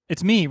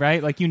 it's me,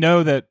 right? Like,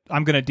 that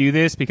I'm going to do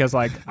this because,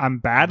 like, I'm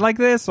bad like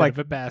this. Like,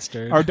 a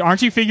bastard. Or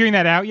aren't you figuring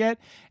that out yet?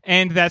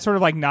 And that's sort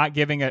of like not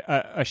giving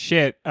a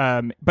shit,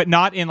 but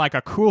not in like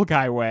a cool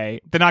guy way.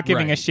 They're not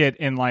giving a shit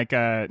in like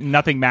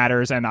nothing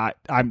matters and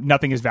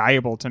nothing is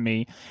valuable to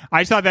me.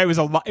 I just thought that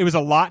it was a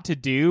lot to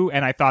do,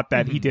 and I thought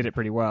that he did it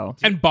pretty well.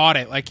 And bought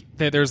it. Like,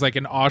 there's like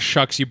an aw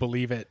shucks, you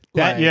believe it.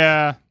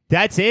 Yeah.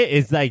 That's it.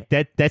 Is like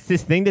that's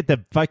this thing that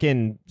the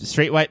fucking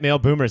straight white male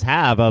boomers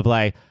have of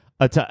like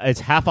it's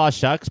half aw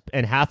shucks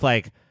and half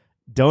like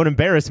don't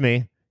embarrass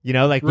me. We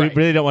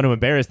really don't want to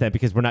embarrass them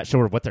because we're not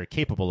sure what they're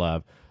capable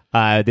of.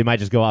 They might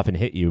just go off and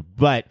hit you.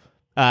 But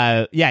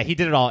he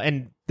did it all,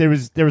 and there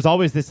was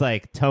always this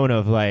like tone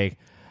of like,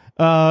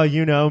 oh,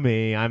 you know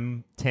me,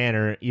 I'm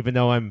Tanner, even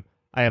though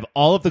I have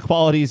all of the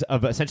qualities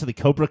of essentially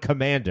Cobra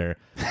Commander.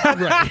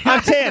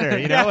 I'm Tanner,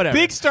 whatever.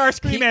 Big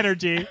Starscream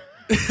energy.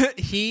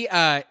 He,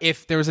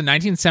 if there was a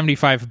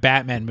 1975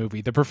 Batman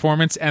movie, the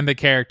performance and the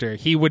character,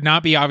 he would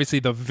not be obviously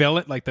the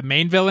villain, like the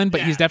main villain,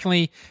 but he's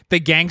definitely the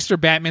gangster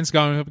Batman's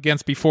going up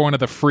against before one of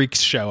the freaks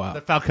show up.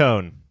 The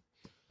Falcone.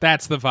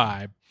 That's the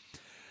vibe.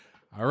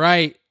 All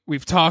right.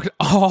 We've talked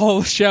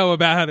all show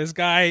about how this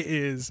guy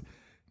is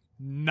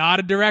not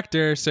a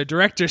director, so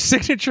director's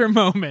signature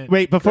moment.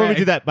 Wait, before we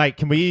do that, Mike,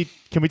 can we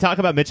talk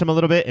about Mitchum a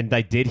little bit? And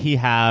like, did he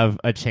have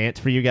a chance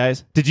for you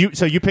guys?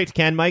 So you picked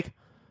Ken, Mike?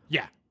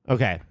 Yeah.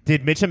 Okay.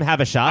 Did Mitchum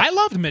have a shot? I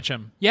loved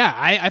Mitchum. Yeah,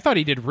 I thought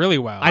he did really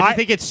well. I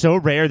think it's so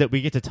rare that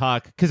we get to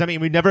talk because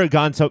we've never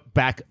gone so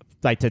back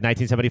like to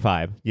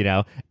 1975,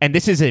 and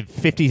this is a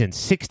 50s and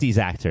 60s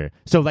actor.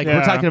 So like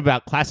we're talking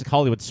about classic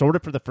Hollywood sort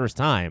of for the first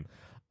time,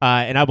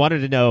 and I wanted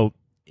to know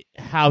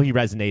how he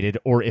resonated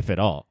or if at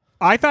all.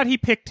 I thought he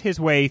picked his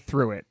way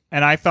through it,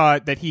 and I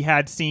thought that he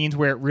had scenes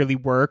where it really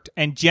worked,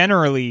 and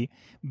generally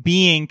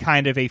being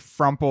kind of a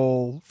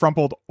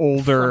frumpled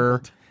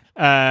older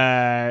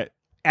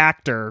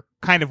actor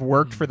kind of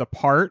worked for the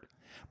part.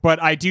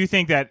 But I do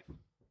think that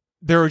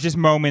there were just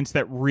moments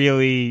that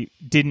really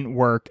didn't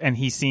work, and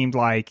he seemed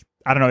like,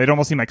 I don't know, it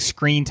almost seemed like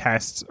screen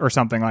tests or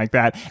something like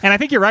that. And I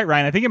think you're right,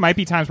 Ryan. I think it might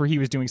be times where he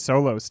was doing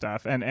solo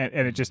stuff and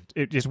it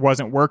just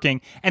wasn't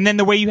working. And then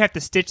the way you have to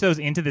stitch those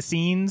into the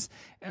scenes,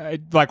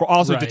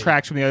 also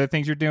detracts from the other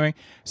things you're doing.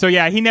 So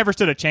yeah, he never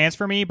stood a chance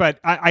for me, but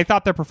I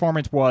thought their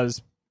performance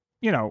was,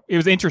 it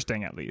was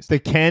interesting at least. The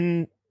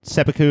Ken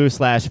seppuku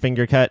 /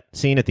 finger cut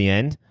scene at the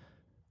end,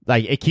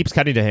 like it keeps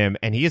cutting to him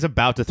and he is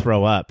about to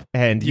throw up.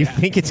 And you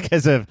think it's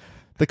because of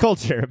the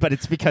culture, but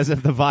it's because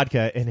of the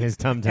vodka in his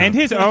tum-tum. And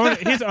his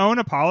own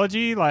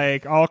apology,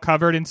 like all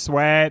covered in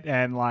sweat,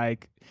 and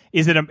like,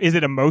 is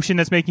it emotion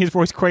that's making his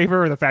voice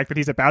quaver, or the fact that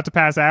he's about to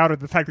pass out, or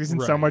the fact that he's in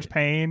so much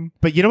pain?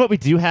 But you know what we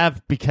do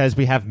have, because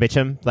we have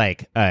Mitchum,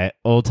 like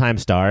old-time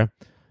star?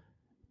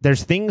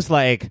 There's things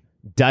like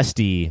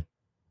Dusty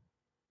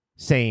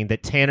saying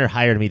that Tanner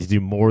hired me to do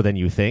more than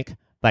you think.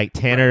 Like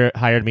Tanner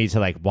hired me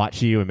to like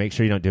watch you and make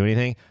sure you don't do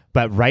anything.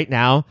 But right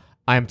now,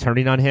 I'm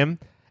turning on him.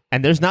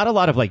 And there's not a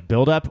lot of like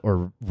build up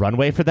or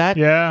runway for that.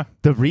 Yeah.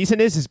 The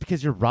reason is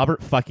because you're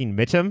Robert fucking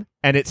Mitchum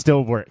and it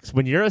still works.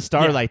 When you're a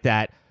star like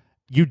that,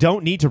 you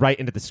don't need to write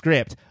into the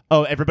script,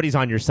 oh, everybody's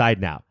on your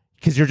side now.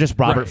 Because you're just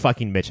Robert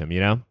fucking Mitchum,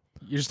 you know?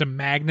 You're just a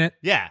magnet.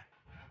 Yeah.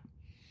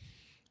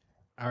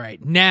 All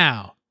right.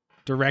 Now,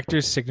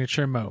 director's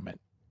signature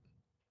moment.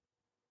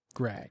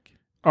 Greg.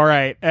 All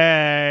right.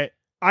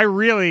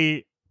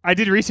 I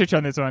did research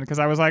on this one because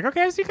I was like,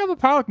 okay, I've seen a couple of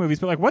Pollock movies,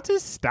 but like, what's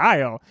his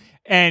style?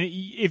 And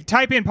if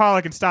type in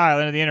Pollock and style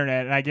into the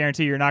internet, and I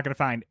guarantee you're not going to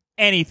find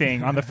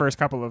anything on the first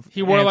couple of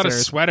He wore a lot of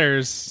answers.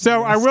 sweaters.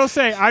 So I will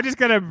say, I'm just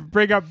going to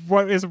bring up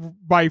what is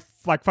my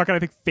like fucking, I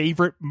think,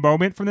 favorite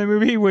moment from the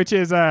movie, which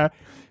is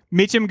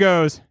Mitchum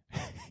goes,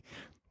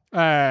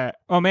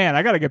 oh man,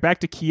 I got to get back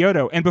to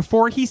Kyoto. And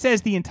before he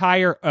says the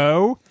entire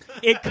O,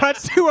 it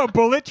cuts to a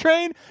bullet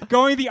train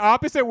going the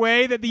opposite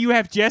way that you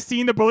have just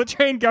seen the bullet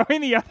train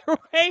going the other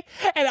way.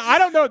 And I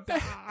don't know,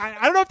 I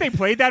don't know if they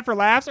played that for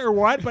laughs or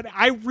what, but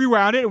I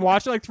rewound it and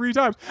watched it like 3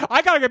 times.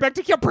 I got to get back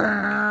to Kyoto.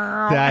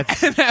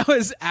 That's And that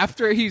was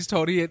after he's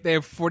told they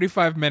have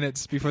 45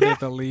 minutes before they have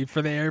to leave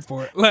for the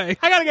airport. Like,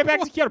 I got to get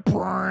back to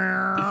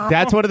Kyoto.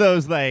 That's one of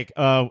those like,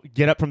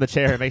 get up from the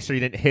chair and make sure you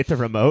didn't hit the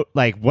remote.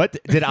 Like, what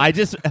did I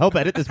just help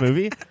edit this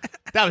movie?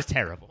 That was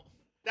terrible.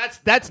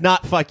 That's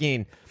not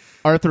fucking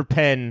Arthur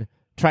Penn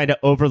trying to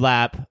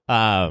overlap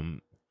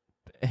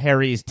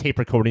Harry's tape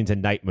recordings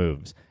and night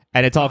moves,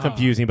 and it's all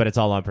confusing, but it's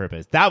all on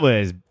purpose.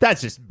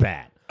 That's just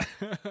bad.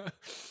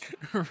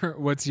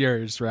 what's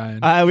yours,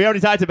 Ryan? We already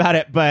talked about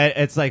it, but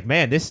it's like,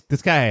 man, this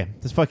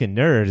fucking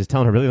nerd is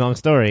telling a really long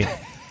story.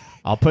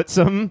 I'll put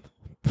some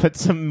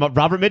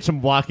Robert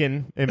Mitchum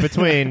walking in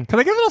between. Can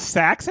I get a little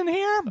sax in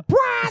here?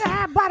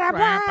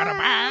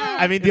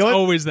 I mean, It's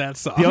always that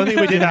song. the only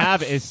thing we didn't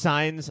have is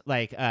signs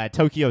like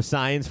Tokyo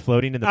signs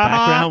floating in the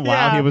background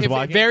while he was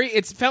walking.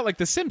 It felt like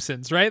The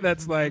Simpsons, right?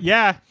 That's like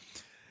Yeah.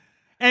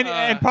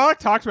 And Pollock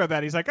talks about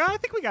that. He's like, oh, I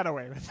think we got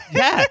away with it.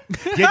 Yeah,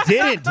 you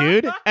didn't,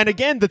 dude. And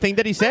again, the thing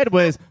that he said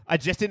was, I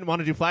just didn't want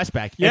to do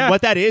flashback. Yeah. And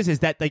what that is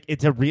that like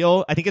it's a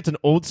real, I think it's an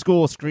old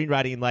school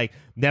screenwriting, like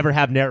never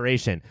have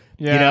narration.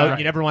 Yeah. You know, Right.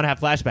 you never want to have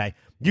flashback.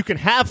 You can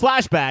have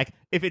flashback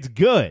if it's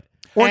good.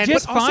 Or And-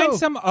 just but also- find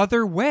some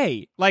other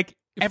way. Like,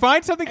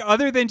 find something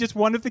other than just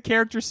one of the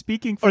characters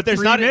speaking for or there's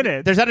 3 not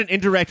minutes. there's not an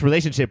indirect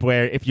relationship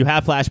where if you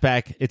have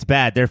flashback, it's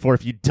bad. Therefore,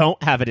 if you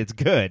don't have it, it's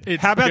good.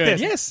 it's How about good.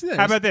 this? Yes.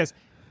 How about this?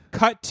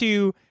 Cut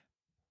to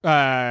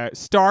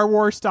Star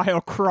Wars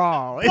style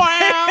crawl in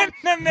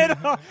the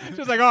middle.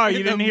 Just like, oh,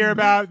 you didn't hear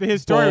about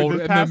his story bold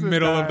with in this the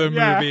middle of the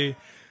Yeah. movie?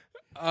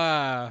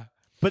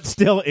 But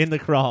still in the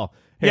crawl.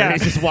 Yeah.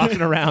 Harry's just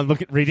walking around,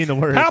 reading the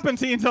words.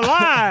 Palpatine's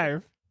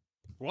alive.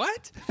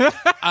 What?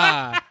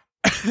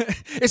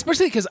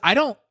 Especially because I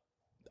don't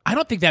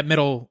think that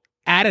middle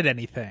added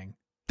anything.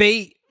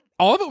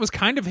 All of it was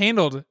kind of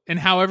handled in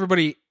how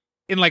everybody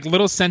in like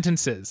little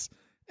sentences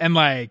and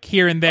like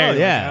here and there. Oh,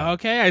 yeah. Like,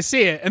 okay, I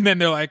see it. And then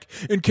they're like,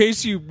 in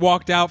case you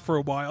walked out for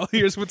a while,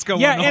 here's what's going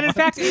on. Yeah, and in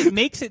fact, it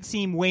makes it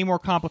seem way more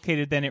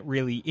complicated than it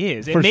really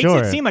is. It For makes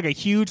sure. it seem like a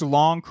huge,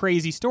 long,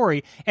 crazy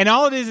story. And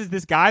all it is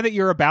this guy that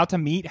you're about to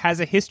meet has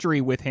a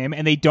history with him,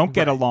 and they don't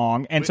get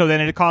along. And so then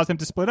it caused them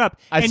to split up.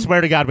 I And-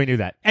 swear to God, we knew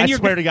that. and I you're-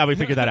 swear to God, we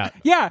figured that out.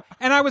 Yeah,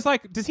 and I was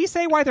like, does he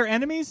say why they're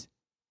enemies?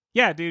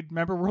 Yeah, dude,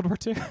 remember World War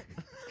II?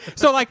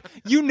 So, like,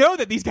 you know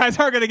that these guys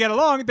aren't going to get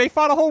along. They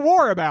fought a whole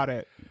war about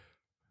it.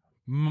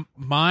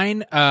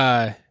 Mine,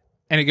 and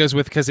it goes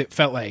with because it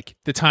felt like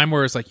the time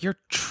where it's like you're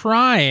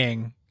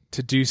trying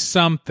to do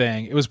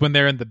something. It was when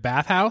they're in the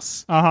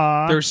bathhouse.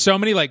 Uh-huh. There's so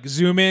many like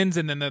zoom ins,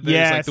 and then there's like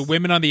Yes. the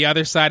women on the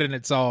other side, and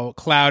it's all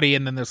cloudy.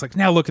 And then there's like,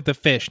 now look at the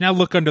fish. Now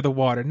look under the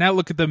water. Now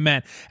look at the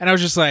men. And I was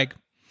just like,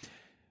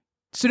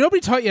 so nobody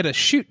taught you how to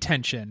shoot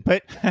tension.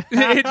 But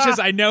It's just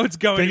I know it's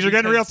going. Things to are be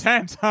getting real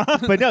tense. tense, huh?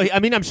 but no, I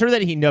mean, I'm sure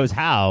that he knows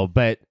how,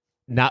 but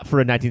not for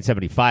a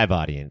 1975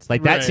 audience.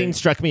 Like that Right. scene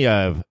struck me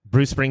of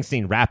Bruce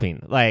Springsteen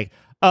rapping. Like,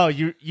 oh,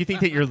 you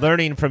think that you're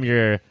learning from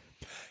your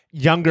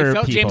younger It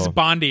felt people, James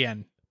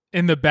Bondian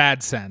in the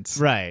bad sense.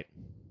 right?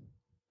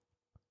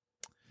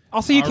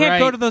 Also, you All can't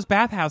go right. to those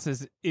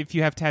bathhouses if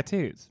you have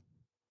tattoos.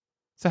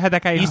 So how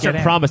that guy even Eastern get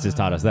in? Promises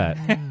taught us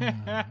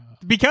that.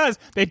 Because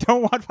they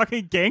don't want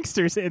fucking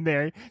gangsters in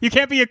there. You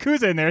can't be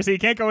Yakuza in there, so you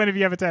can't go in if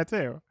you have a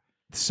tattoo.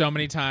 So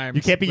many times.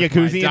 You can't be with Yakuza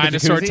in my the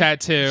dinosaur jacuzzi?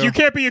 tattoo. You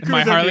can't be and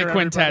my Yakuza Harley here,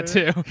 Quinn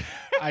everybody. tattoo.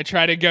 I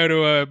try to go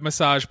to a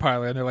massage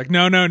parlor, and they're like,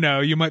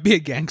 no, you might be a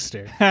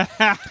gangster.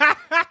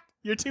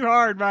 You're too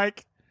hard,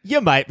 Mike.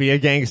 You might be a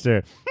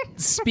gangster.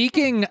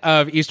 Speaking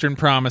of Eastern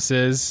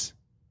Promises,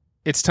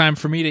 it's time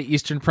for me to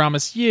Eastern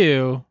Promise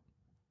you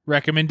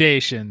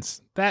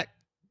recommendations. That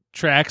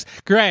tracks.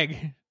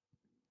 Greg,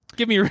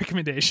 give me a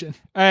recommendation.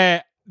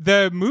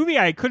 The movie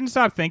I couldn't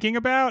stop thinking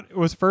about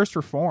was First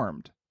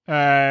Reformed,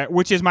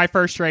 which is my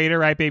first Schrader,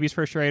 right? Baby's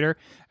first Schrader.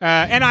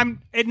 And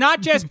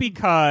not just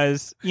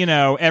because,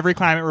 every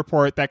climate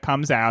report that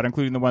comes out,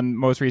 including the one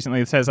most recently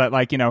that says that,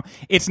 like,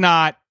 it's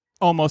not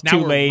almost Now too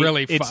we're late.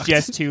 really it's fucked.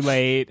 just too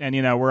late. And,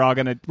 we're all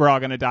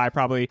gonna die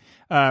probably.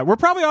 We're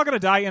probably all gonna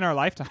die in our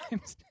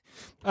lifetimes.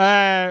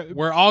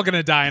 We're all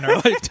gonna die in our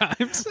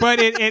lifetimes. But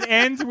it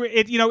ends with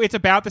it. It's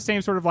about the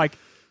same sort of like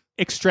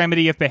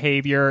extremity of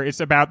behavior. It's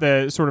about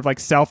the sort of like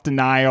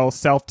self-denial,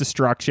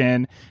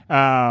 self-destruction,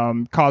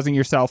 causing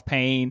yourself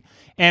pain.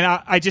 And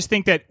I just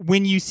think that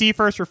when you see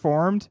First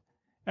Reformed,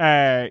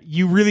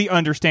 you really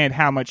understand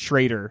how much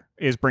Schrader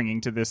is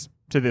bringing to this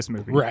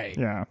movie. Right.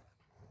 Yeah.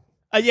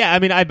 Yeah, I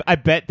mean, I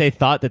bet they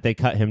thought that they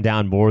cut him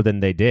down more than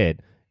they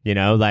did.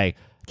 Like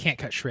Can't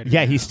cut Schrader.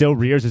 yeah, he down. still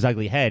rears his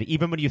ugly head,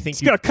 even when you think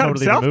He's you gonna cut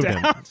totally himself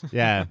removed down. him.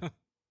 Yeah,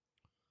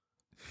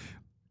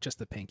 Just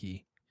the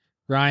pinky.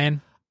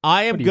 Ryan.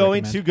 I am What do you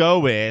going recommend? to go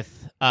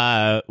with.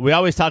 We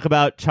always talk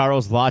about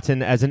Charles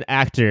Lawton as an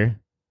actor,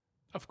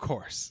 Of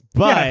course.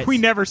 but Yeah, we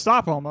never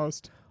stop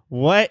almost.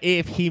 what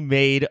if he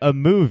made a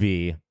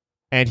movie?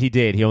 And he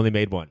did. He only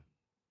made one.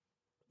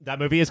 That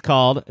movie is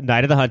called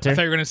Night of the Hunter. I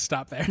thought you were gonna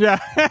stop there.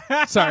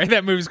 Yeah. Sorry,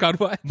 that movie's called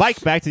what?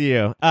 Mike, back to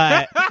you.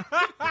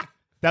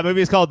 That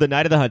movie is called The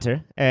Night of the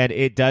Hunter, and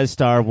it does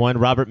star one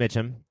Robert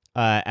Mitchum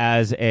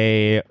as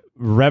a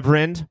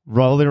reverend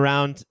rolling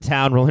around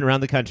town, rolling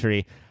around the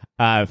country,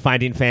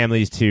 finding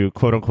families to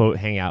quote unquote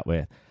hang out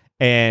with.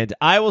 And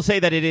I will say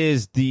that it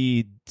is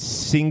the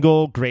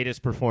single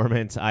greatest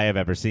performance I have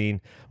ever seen.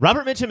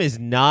 Robert Mitchum is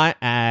not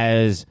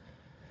as,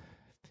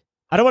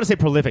 I don't want to say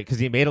prolific because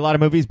he made a lot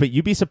of movies, but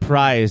you'd be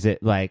surprised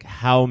at like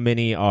how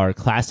many are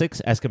classics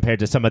as compared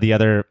to some of the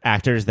other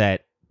actors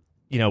that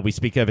we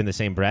speak of in the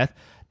same breath.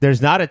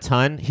 There's not a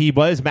ton. He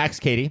was Max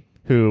Cady,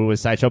 who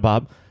was Sideshow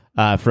Bob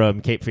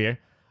from Cape Fear.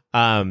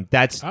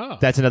 That's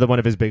another one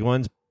of his big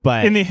ones.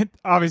 But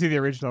Obviously the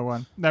original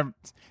one.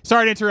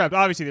 Sorry to interrupt.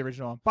 Obviously the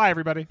original one. Bye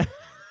everybody.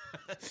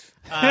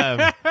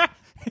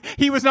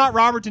 He was not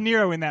Robert De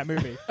Niro in that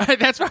movie.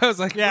 That's why I was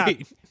like, Yeah.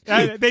 wait.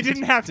 They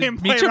didn't have him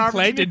play Mitchum Robert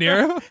play De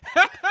Niro?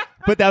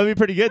 but that would be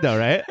pretty good though,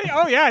 right?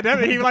 Oh yeah,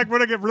 definitely. He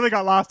would have really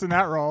got lost in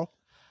that role.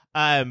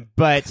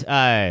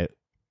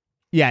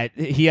 Yeah,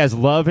 he has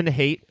love and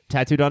hate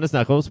tattooed on his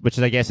knuckles, which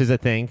I guess is a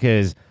thing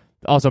because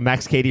also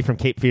Max Cady from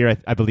Cape Fear,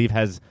 I believe,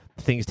 has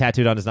things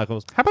tattooed on his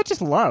knuckles. How about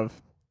just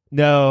love?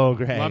 No,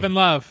 Greg. Love and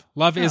love.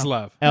 Love is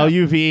love.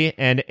 LUV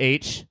and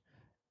H,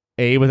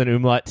 A with an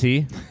umlaut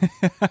T.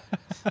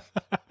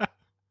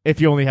 If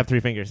you only have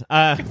 3 fingers.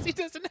 He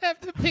doesn't have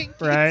the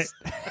pinkies.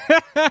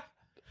 Right.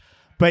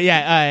 But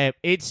yeah,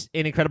 it's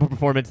an incredible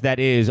performance that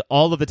is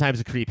all of the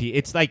times creepy.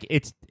 It's like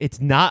it's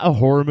not a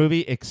horror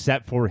movie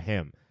except for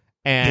him.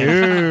 And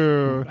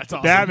Dude, That's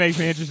awesome. that makes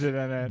me interested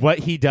in it. what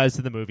he does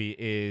to the movie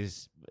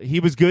is he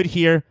was good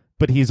here,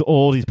 but he's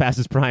old. He's past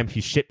his prime.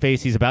 He's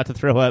shit-faced. He's about to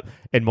throw up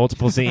in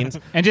multiple scenes.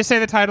 And just say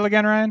the title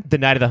again, Ryan. The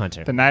Night of the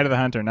Hunter. The Night of the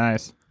Hunter.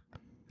 Nice.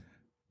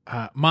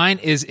 Mine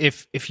is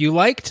if you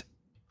liked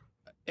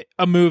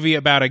a movie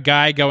about a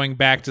guy going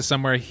back to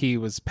somewhere he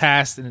was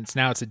past and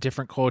it's a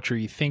different culture,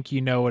 you think you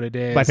know what it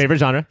is. My favorite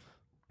genre.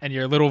 And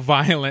you're a little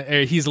violent,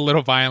 or he's a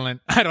little violent.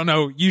 I don't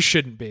know. You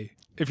shouldn't be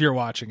if you're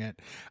watching it.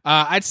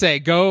 I'd say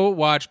go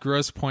watch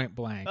Gross Point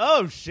Blank.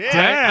 Oh, shit.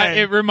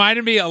 It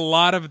reminded me a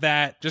lot of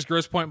that. Just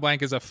Gross Point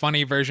Blank is a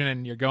funny version,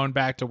 and you're going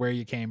back to where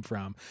you came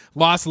from.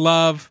 Lost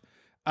Love,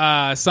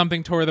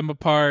 Something Tore Them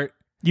Apart.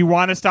 You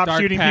want to stop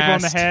Dark shooting people in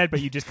the Past. head,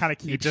 but you just kind of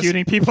keep just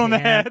shooting people in the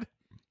can't. head.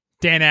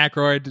 Dan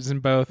Aykroyd is in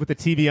both. With the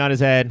TV on his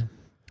head.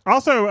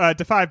 Also,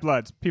 Defy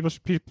Bloods. People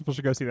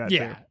should go see that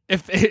Yeah,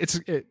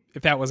 too.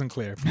 if that wasn't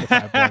clear. From the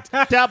Five Bloods.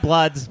 Down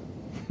Bloods.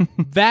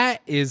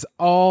 That is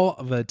all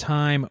the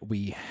time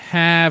we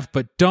have,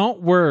 but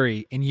don't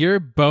worry. In your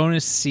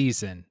bonus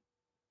season,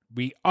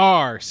 we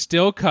are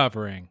still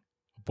covering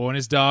Boy and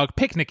His Dog,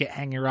 Picnic at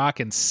Hanging Rock,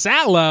 and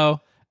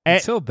Sallow.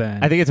 Until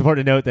then, I think it's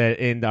important to note that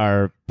in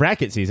our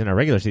bracket season, our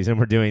regular season,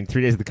 we're doing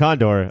 3 Days of the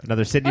Condor,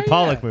 another Sidney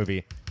Pollack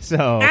movie.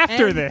 So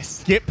After And-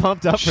 this. get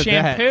pumped up for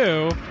that.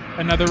 Shampoo,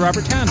 another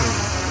Robert Town movie.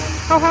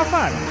 Oh, how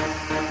fun.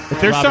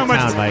 There's so Robert much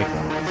Town,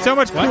 Mike. so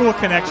much What? cool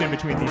connection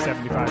between these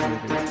 75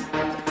 movies.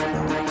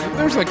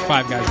 There's like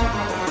 5 guys.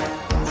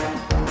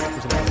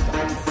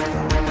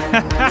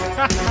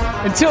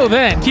 Until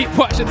then, keep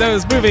watching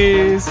those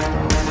movies.